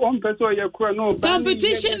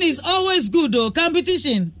 Competition is always good, though.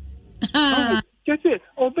 Competition. Just say,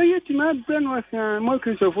 obey it to my brain was more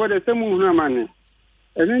Christopher for the same money.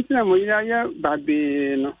 And then I'm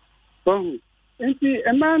baby. Oh, and see,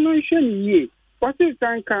 a man no ye. What is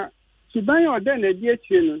Tanka? To buy or then a dear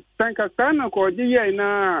chin, Tanka Sana or dear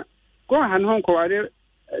na go and home for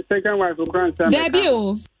second wife of grandson.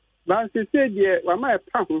 Debut. But she said, yeah, well, my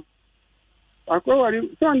pound. I call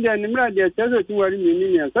Sunday and Mradia Chester to worry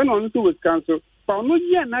millions, and on to council. For no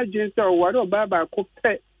year, not just or what about Baba could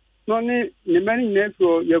pay. No, the many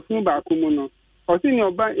nephew, your Fumba Kumuno. Or seeing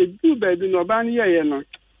your ban a two bed in Obania, no.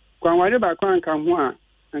 Quan whatever can come one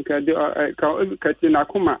and Katina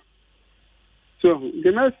Kuma. So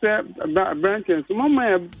the master branches,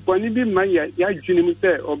 Mamma, Bonibi Maya, Yajin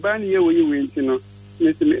say, or Bania, will you win to know,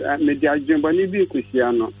 Miss Media Bonibi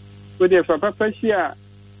Cusiano. But if a papa share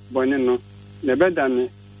Bonino. Never done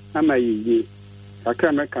it. I'm a ye. I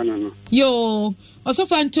can't make canon. Yo, also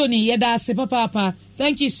for Anthony, Yadasi, Papa.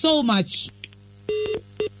 Thank you so much.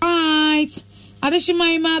 Right.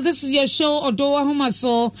 Adeshimaima, this is your show, Odo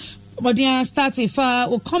Ahomaso. But you start if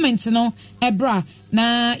or comment, no, Ebra.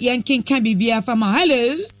 Na Yankin can be Bia Fama.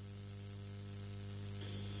 Hello.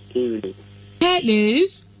 Hello.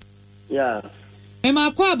 Yeah.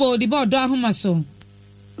 Emma Quabo, the Odo Ahomaso.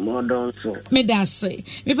 Modern so. Me da say.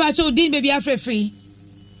 Me pa cho din baby afre free.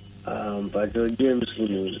 But James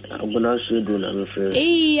Aguna straight draw na me free.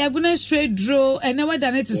 Eh, Aguna straight draw and now what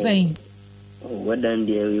done it to say? Oh, what done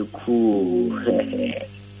there you cool.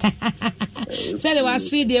 Say the was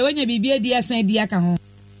see there when you be dia say dia ka ho.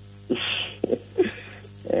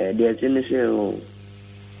 the thing say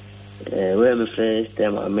where my first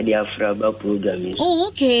time I made a fraba program. Oh,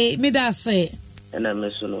 okay, me that say. And I'm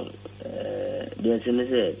a son. The thing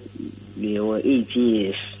say they were 18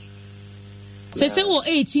 years. Say what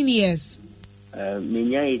 18 years?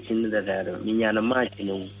 Minya 18 that Minya na March, you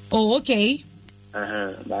know. Oh, okay.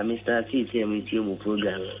 But Mr. T say me team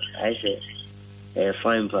program. I say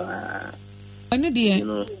fine pa. I know dear. You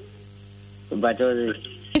know. But I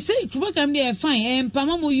say program dey fine.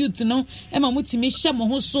 Pama mo youth no, e ma mo timi hye mo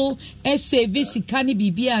ho so save sika ne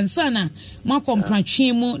bibia ansana. Mo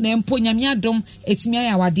kompratwe mu na empo nyame adom etimi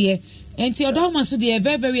ayawade. Enti Odo Ahomaso dey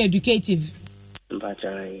very very educative. But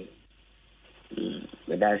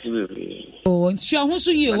that's really. Oh, sure ho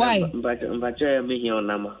so you why? But me here on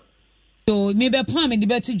nama. So me be plan me the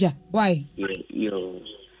better ja. Why? Yo.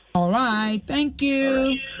 All right, thank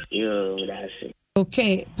you. Yo, that's it.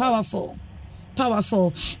 Okay, powerful.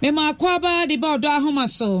 Me ma kwaba di ba Odo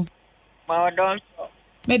Ahomaso. Ma Odo.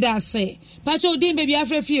 Me da say. Pacho din baby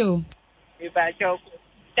afrefio. Me pacho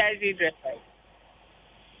taxi driver.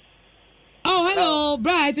 Oh, hello,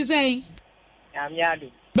 Bright is saying. I'm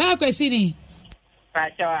yadu. Bright kwesini.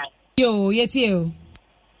 Pacho. Yo, yeti yo.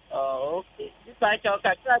 Oh, okay. This pacho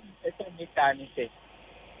ka try to me can say.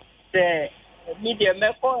 Say media me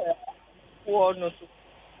ko wo no so.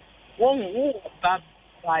 Won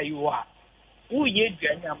ba you are. Who ye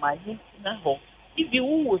dwan amani na ho ibi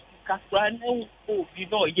wo sikakra na wo bi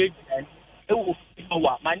no ye dwan e wo fi no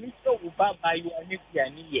wa mani so wo ba you ani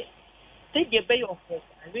fiani ye se ge be yo fo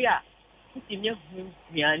ari a ti me hu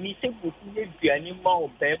fiani se bo ti ye dwan ma o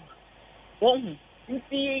be won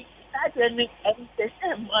ti ta ni en se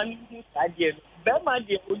mani ni ta je be ma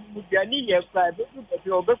de onu dwan ye fra be be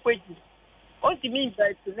o be kweji o ti mi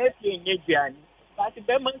invite na fi ye dwan but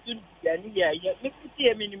be man to Diani ya me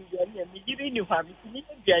see minimum Diani me give you have me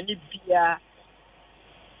Diani bia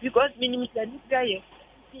because minimum Diani guy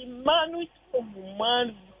the man who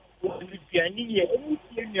man Diani ya any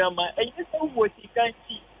senior man and just what he can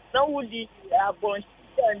see now would the abon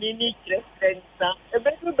Diani ni friends e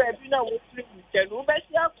be to baby na wo free me no be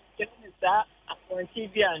see akon sa akon ti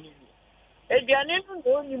Diani e Diani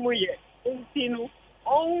no ni mu ye ntinu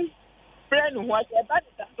on friend what about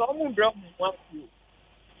that so mu bro mu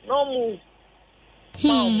no mu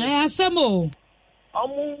I asemo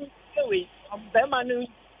we be manu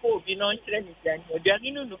ko bi no ntre ni dan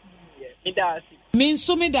odiani no me da asi me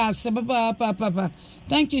so me da ase papa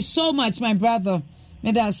thank you so much my brother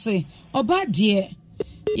me da ase oba dear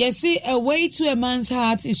yes see a way to a man's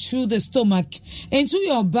heart is through the stomach into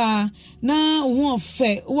your bar na wo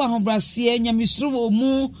fe wo ahobrase nyamisro wo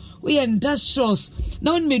mu we industrious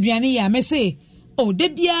na won meduane ya me say oh de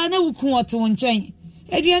bia na wo kun oto nchen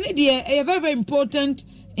aduane de very very important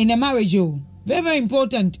in a marriage very very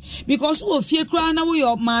important because wo fie kra na wo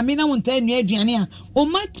your maami na won tan aduane a o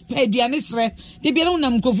mat aduane sre de bia na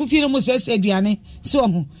won krofu fie no mo se aduane so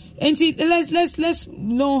ho enti let's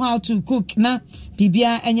know how to cook na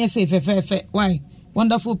bibia enye say fefe why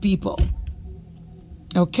wonderful people.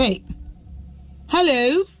 Okay,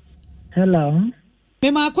 hello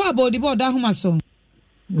me ma kwa body board Odo Ahomaso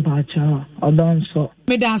Bacha Odonso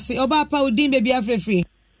me dansi oba pa udin baby afrefri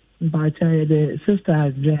Bacha the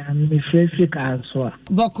sisters them me free kanso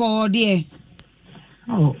boko de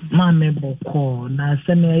oh mama boko na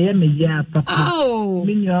se me ye me ya papa oh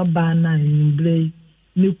me nyo ba na imble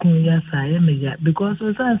ni kun ya sa ye me ya because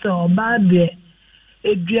o san se oba de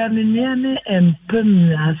eduane ne empem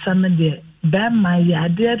asam de ba ma ya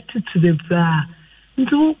de titire bra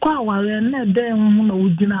ntu kwa aware na de hu na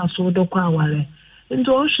ugina so de kwa aware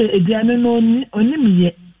ntu o hwe eduane no oni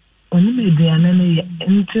me eduane no ye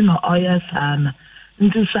nti no oya sana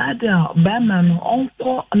nti sade ba ma no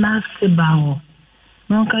onko na seba ho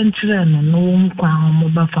no kan kire no nkwa mo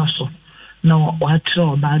ba fa so na wa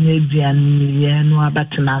kire ba na eduane ye no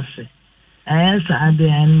abatena se sade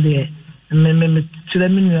ande me kire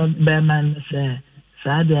mi no ba ma se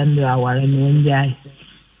sade ande aware no njai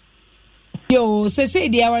yo say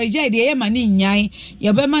the awarija de ye mani nyai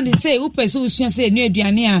ye be man say wo pese usua say no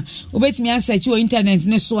aduane a obetimi asearch o internet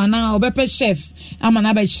ne so ana obepe chef ama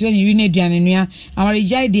na ba kire ni no aduane no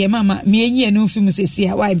awarija de mama me enyi no film sesi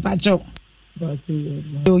a why mpacho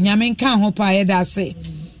yo nyame nka ho pa ye da say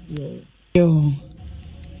yo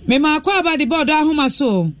me ma kwa ba the board Odo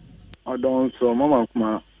Ahomaso Odonso mama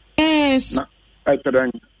kuma yes na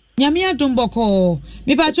apedan nyame adom boko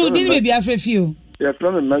me pacho din be bia afrefio ya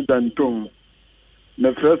from me Janton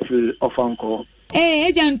na frefi ofanko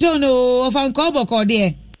Janton ofanko boko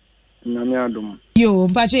de nyame adom yo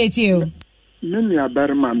mpacho etio me ni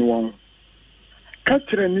abarma no won ka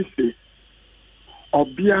kire ni se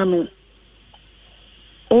obia no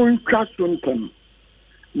ontwa so ntem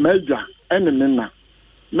major ene menna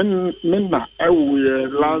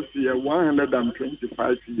last year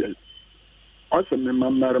 125 years also me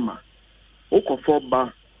mamarma okofo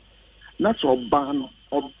ba na so ba no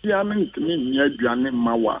obia me ntimi nya aduane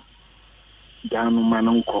mawa danu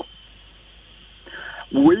manonko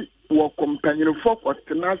we wo companyinfo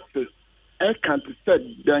kwatenase I can't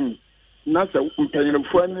say then na se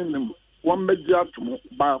companyinfo anim won beji atomo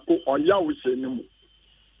ba ko oyawo hyenim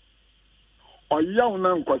oyawo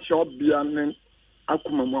na nkwache obia ne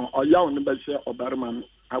akumam oyawo ne be hye obarman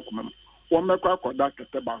akumam won mekwa akoda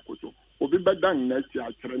kete ba ko so obi bedan na ti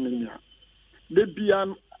akere ne nia de bia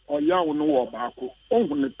oyawo no wo ba ko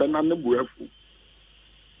ohun ne pena ne buafu.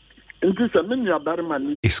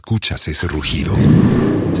 ¿Escuchas ese rugido?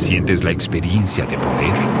 ¿Sientes la experiencia de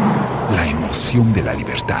poder? La emoción de la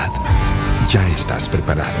libertad. Ya estás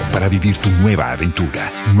preparado para vivir tu nueva aventura.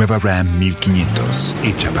 Nueva Ram 1500,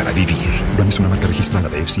 hecha para vivir. Ram es una marca registrada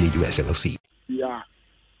de FCA US LLC. Ya,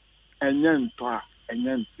 enyentia,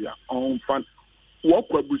 on fan.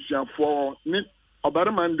 Wokwa busiafo ni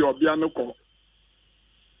obarman de obia no ko.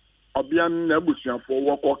 Obia na busiafo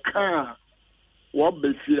wokwa ka wo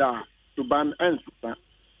befia to ban ensa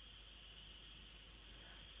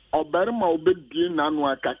obarma obedie nanu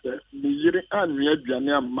akate ni yire anu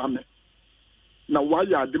aduane amame na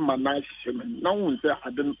waya ade manahye na won se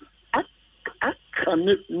ade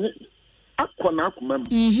akane ni akona akomam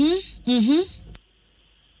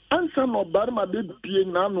ansa no obarma bebie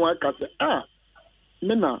nanu akate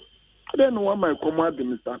mena ade no wa mai komo ade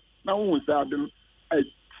misa na won se ade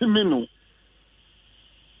timino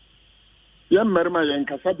ya merma ya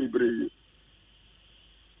nkasa bebree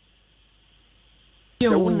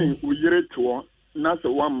yo woni uyire to na se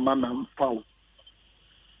one man am foul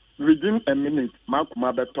within a minute ma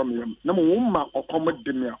kuma betom yam na mo ma okom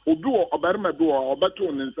demia obi wo obarma bi wo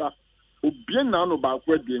obato nsa obie na no ba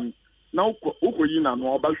kwa den na ukoyi na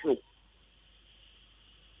no obahwo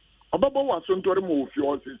obabo waso ntore mo ofi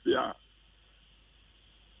osisi a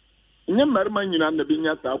nye merma nyina na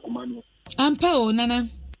binya sa akuma no ampa o nana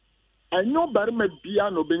I know Barma Bia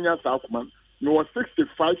no Benya Sakman, no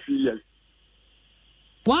 65 years.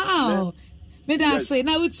 Wow. Me da say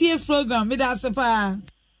na utie program me da se pa.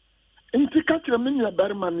 Inti ka kire me nya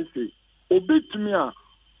Barma ni say, obetumi a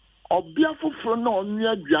obia foforo na onu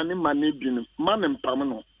aduane mane bi no, mane mpam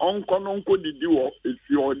no, onko no nko didi wo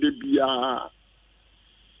efi ode bia.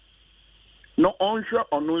 No onhwe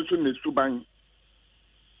ono nso ne suban.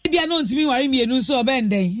 Bia no ntimi ware mienu nso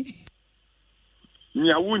obenden.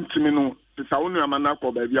 Nya wuntimi no tisa wonu amana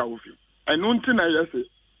ko ba bia wo fi enu nti na yese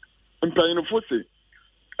mpanyinfo se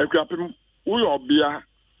akuapem wo yo bia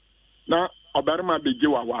na obarima beje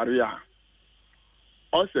wa ware a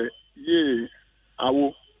o se ye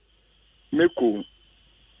awo meko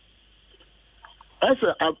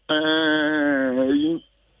ese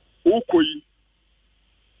okoyi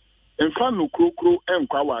enfa no krokro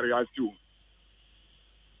enkwa ware ase o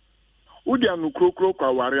udi anu krokro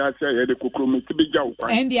kwa ware ase ye de kokro metibeja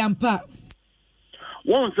ukwa endi ampa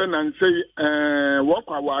won se na nse wo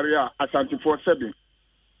kwa ware a asante for 7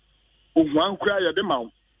 ohwan kura ye de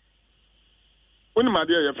mawo oni ma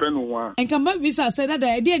de ye friend ohwan enkamba bisa se da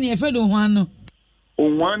de ne ye friend ohwan no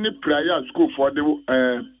ohwan ni prayer school for the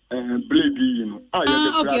blade yi no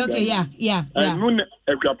ye de okay yeah no ne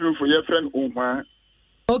ekwapem for ye friend ohwan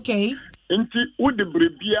okay nti wode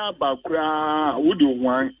brebia ba kura wode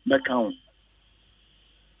ohwan beka ho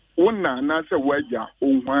wona na se waja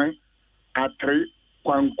ohwan atre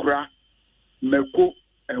kwankura meko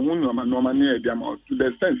ehunu ma ne ediama to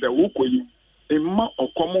the sense wokoyi emma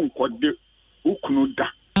okomo nkode ukunu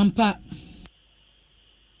da ampa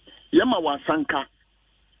yema wasanka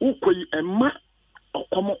wokoyi emma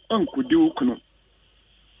okomo nkode ukunu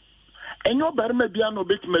enyo barma bia no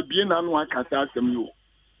betima bie na no akasa asem yo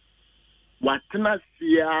watena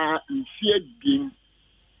sia nsie din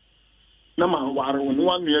na ma waro no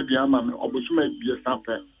wanu adua ma me obosuma bie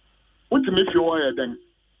sape utime fi wo ye den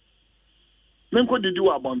menko didi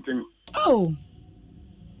wa bonten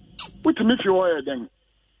utime fi wo ye den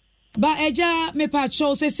ba eja me pa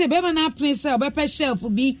cho se be ma na prince obepe shelf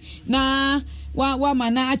bi na wa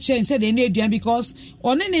mana a chen se de no adua because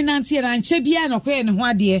one ne nante na nche bia no kwe ne ho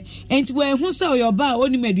ade enti we hu se oyoba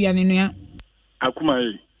oni maduane no ya akuma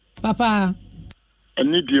yi papa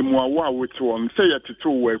eni die mu awo awoti won se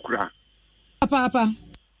yeteto wa akura papa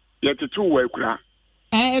yeteto wa akura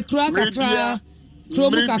akura kakra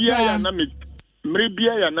kromu kakra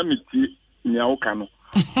mrebia ya na meti nyaoka no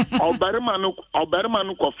obarima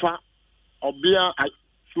no kofa obia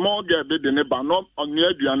small girl be de ne ba no onu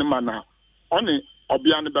aduane mana oni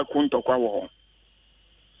obia ne be ko ntokwa wo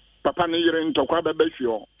papa ne yere ntɔkwa bɛbɛ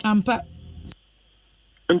fie ampa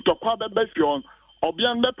ntɔkwa bɛbɛ fie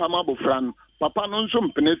ɔbea no bɛpam abofra no papa no nso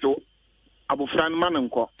mpene so abofra no ma no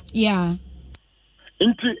nkɔ yeah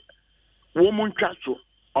nti wo mu ntwa so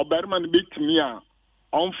ɔbarima no bɛtumi a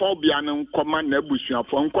ɔmfa ɔbea no nkɔma na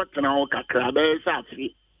abusuafoɔ nkɔtena hɔ kakra bɛyɛ sɛ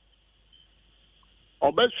afe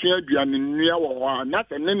ɔbɛsua aduane nnua wɔ hɔ a na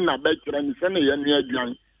sɛ ne nna bɛkyerɛ no sɛ ne yɛnua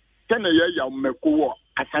aduane sɛ ne yɛyɛ mmako wɔ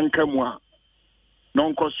asanka mu a na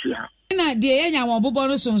ɔnkɔsua na deɛ yɛnya wɔn bobɔ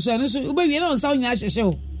no sonso no so wobɛwie na ɔnsa wonya ahyehyɛ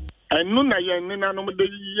o ɛno na yɛn nenanom de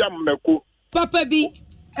yɛ mmako papa bi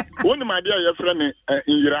wonim adeɛ a yɛfrɛ ne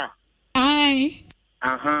nyira ai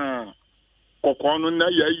aha kɔkɔɔ no na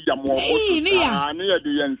yɛyam wɔ hɔ ne yɛde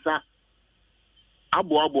yɛn nsa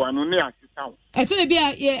aboaboa no ne asesa wo ɛtene bi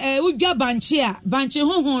a wodwa bankye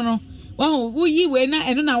hoho no wahu woyi wei na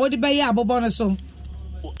ɛno na wode bɛyɛ abobɔ no so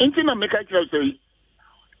nti na meka kyerɛ sɛ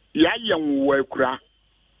yɛayɛ wo akura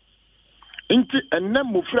nti ɛnɛ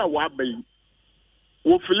mmofra a wɔaba yi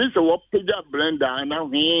wɔfili sɛ wɔpagya blender na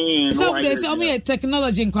hwee sɛ wode sɛ ɔmo yɛ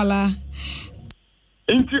technology nkwalaa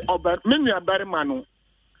nti me nuabarima no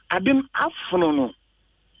ade afono no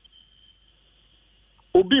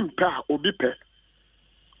obi mpɛ a obi pɛ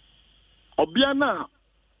ɔbea no a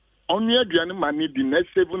ɔno aduane ma ne di na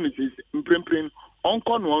save no sɛ mprempren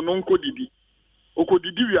ɔnkɔ no ɔno nkɔdidi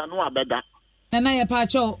ɔkɔdidi wia no abɛda nana yɛ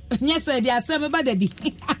paakyɛw nyɛ sɛ de asɛm ba da bi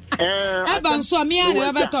ɛba nso a mea de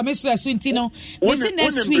bɛbɛtɔ me serɛ so nti no mesi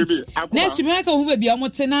next week aka wo baabi a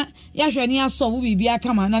ɔmote na yɛahwɛ ne asɔ wo biribi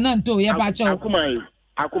aka ma nana nto yɛ paakyɛw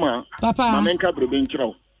akoma papa mamenka brebe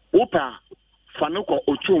nkyerɛw wopa fa no kɔ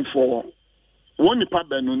otumfoɔ wɔn nipa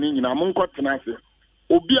bɛnu ne nyinaa monkɔtena ase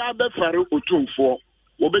obiara bɛfare otumfoɔ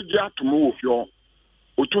wɔbɛgye atom wɔ fie hɔ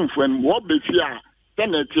otumfoɔ no wɔbɛfie a sɛ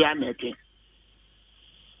na ɛte a na ɛte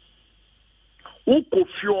wokɔ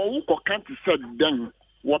fie hɔ wokɔka te sɛ dɛn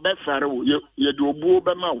wɔbɛfare wo yɛde obuo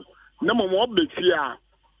bɛma wo na mmom wɔbɛfie a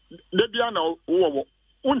da bia na wowɔ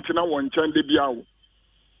wontena wɔ nkyɛn da bia wo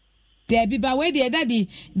Debbie Bawe de daddy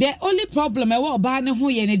the only problem ɛwɔ ɔbaa ne ho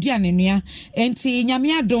yɛ n'aduane nua enti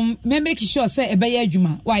nyame adom me make sure say ɛbɛyɛ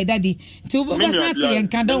adwuma why daddy ti wo bɛsa te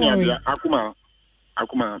yɛn kan don't worry akuma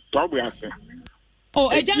tɔbo ase oh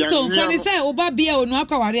ejanto fani say oba bia onu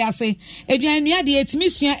akware ase aduane nua de etimi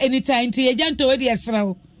sua anytime ti ejanto we de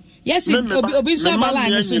esrew yes obi so abala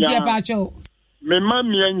ne so tie pa acho me ma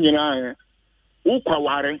mia nyina wo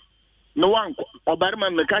kwaware no wan obarima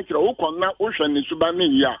me ka kire wo kɔ na wo hwɛ ne suba ne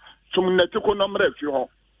yi a sumnetiko nomra fi ho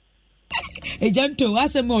ejanto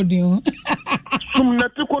asem odio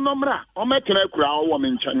sumnetiko nomra o metena kura wo me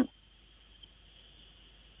nkyɛn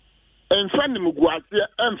enfa ni muguase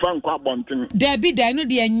enfa nkwa bonten Debbie dai no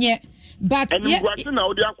de enye but muguase na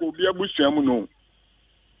wo de akɔ obi abusua mu no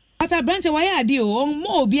ata branch why ade o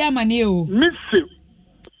mo obi amane o misse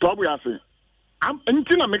tobu ase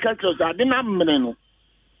ntina meka kire ade na mmene no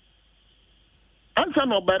ansa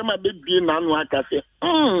no barima bebie na anu aka se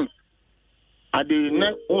ade ne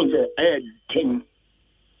unze ten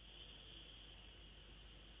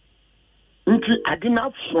nti ade na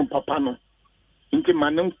from papa no nti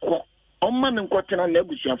manen ko omma ne nkotena na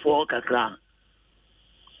abusuafo kakra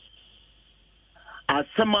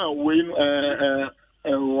asema we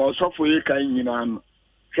osofo yi kan nyina no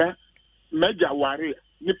hwe meja ware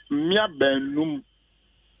ni mia banum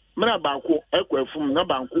mra ba ko ekwafum na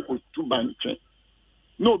banko ko tu banche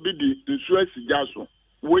no obi di nsu asigya so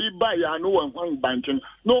wei ba ya no wan hwan banche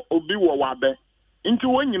no obi wo wabe nti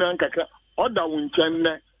won nyina nkaka oda wo nkyɛn ne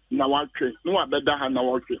na watwe no wabɛda ha na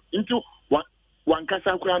watwe nti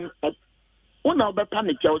wankasa kura no wona obɛpa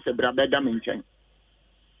ne kyɛw sɛ bra bɛda me nkyɛn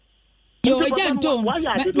yo ejanto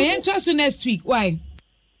me ento so next week why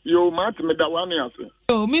yo mat me da wan ya so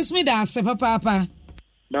yo miss me da se papa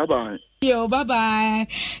bye bye yo bye bye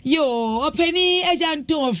yo openi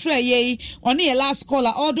ejanto ofre ye on your last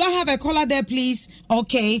caller or do I have a caller there please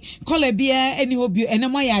okay caller beer any hope you and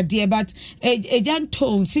my idea but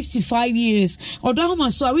ejanto 65 years Odo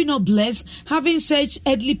Ahomaso are we not blessed having such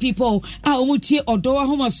elderly people Odo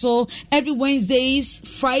Ahomaso every Wednesdays,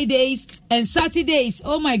 Fridays and Saturdays.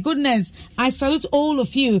 Oh my goodness, I salute all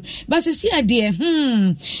of you. But see idea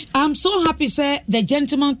I'm so happy sir the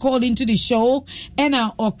gentleman called into the show and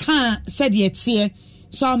Okan said yet here.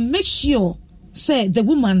 So I'll make sure say the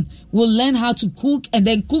woman will learn how to cook and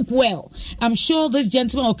then cook well. I'm sure this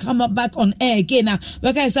gentleman will come up back on air again. Now,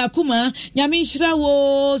 like I said, Kuma, Yamin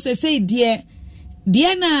Shrawo say dear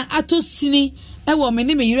Diana Atosini, ewo me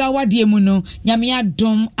ne me yira wa die mu no, Nyame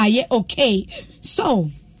adom aye okay. So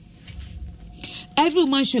every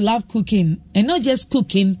woman should love cooking and not just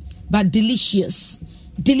cooking but delicious.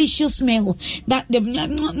 delicious meal that they're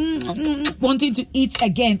wanting to eat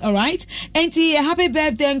again. All right. And happy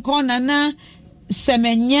birthday, Nana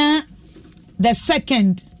Semenya the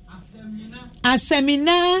second.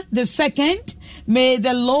 Asemina the second. May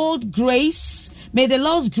the Lord's grace,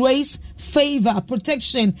 favor,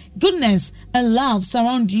 protection, goodness, and love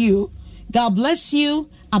surround you. God bless you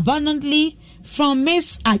abundantly from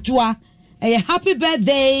Miss Ajua. Happy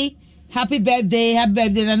birthday,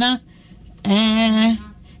 Nana.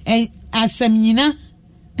 Asemina.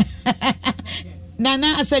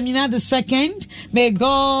 Nana Asemina the second. May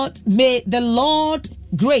the Lord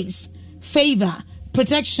grace, favor,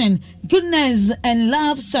 protection, goodness, and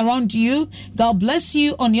love surround you. God bless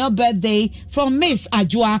you on your birthday from Miss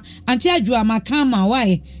Ajua. Auntie Ajua Makama,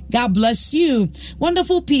 why? God bless you.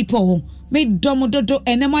 Wonderful people. May Domododo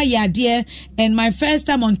Enema Yadia, and my first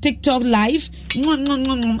time on TikTok live.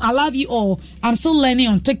 I love you all. I'm still learning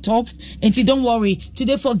on TikTok, and don't worry.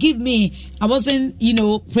 Today, forgive me. I wasn't,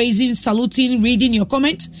 praising, saluting, reading your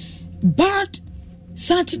comments, but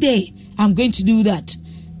Saturday I'm going to do that.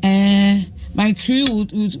 My crew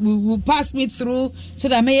will pass me through so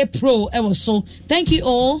that I may a pro ever so. Thank you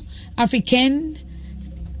all, African.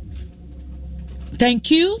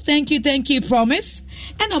 Thank you, promise.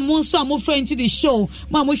 And I'm a friend to the show.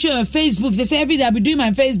 Mom, share on Facebook. They say every day I'll be doing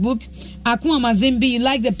my Facebook. Akuma Mazimbi, you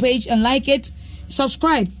like the page and like it.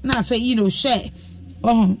 Subscribe. Now, share.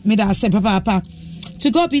 Oh, me that say, Papa.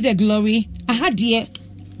 To God be the glory. Dear.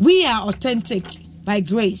 We are authentic by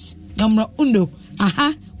grace. Number uno.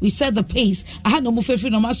 We set the pace. No more free,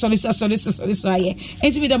 no more sorry.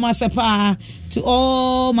 To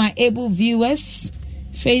all my able viewers,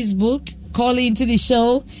 Facebook, calling into the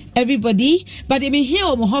show, everybody. But let me hear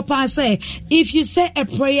what Mohopa say. If you say a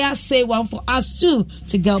prayer, say one for us too.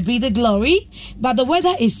 To God be the glory. But the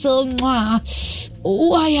weather is so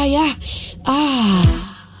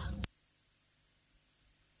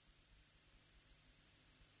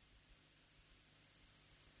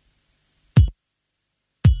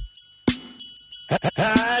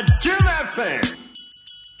Jim FM.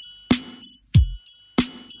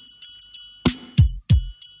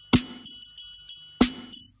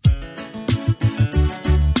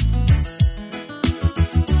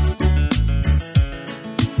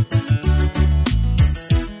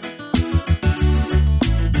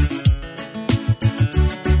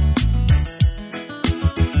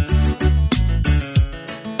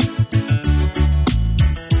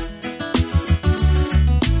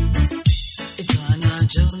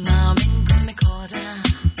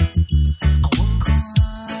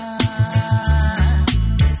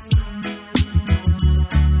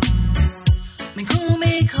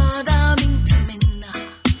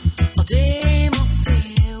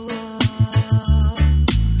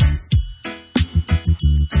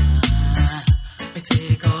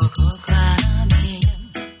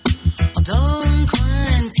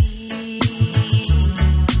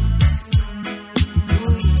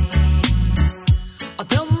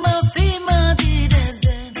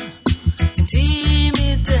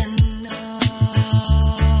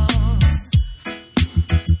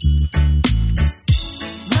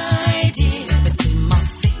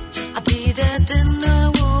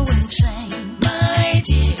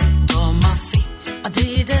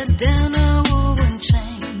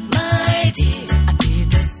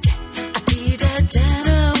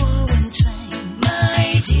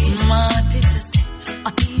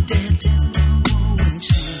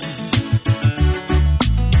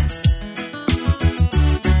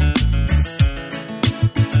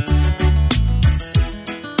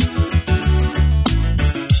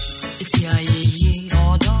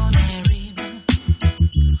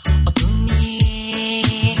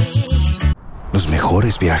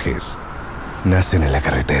 Viajes nacen en la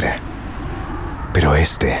carretera, pero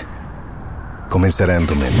comenzará en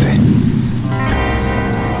tu mente.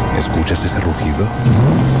 ¿Escuchas ese rugido?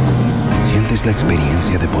 ¿Sientes la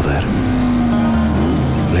experiencia de poder?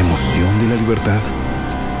 ¿La emoción de la libertad?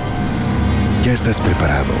 Ya estás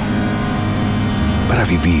preparado para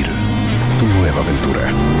vivir tu nueva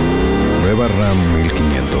aventura. Nueva RAM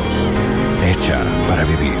 1500, hecha para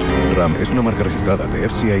vivir. RAM es una marca registrada de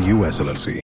FCI US LLC.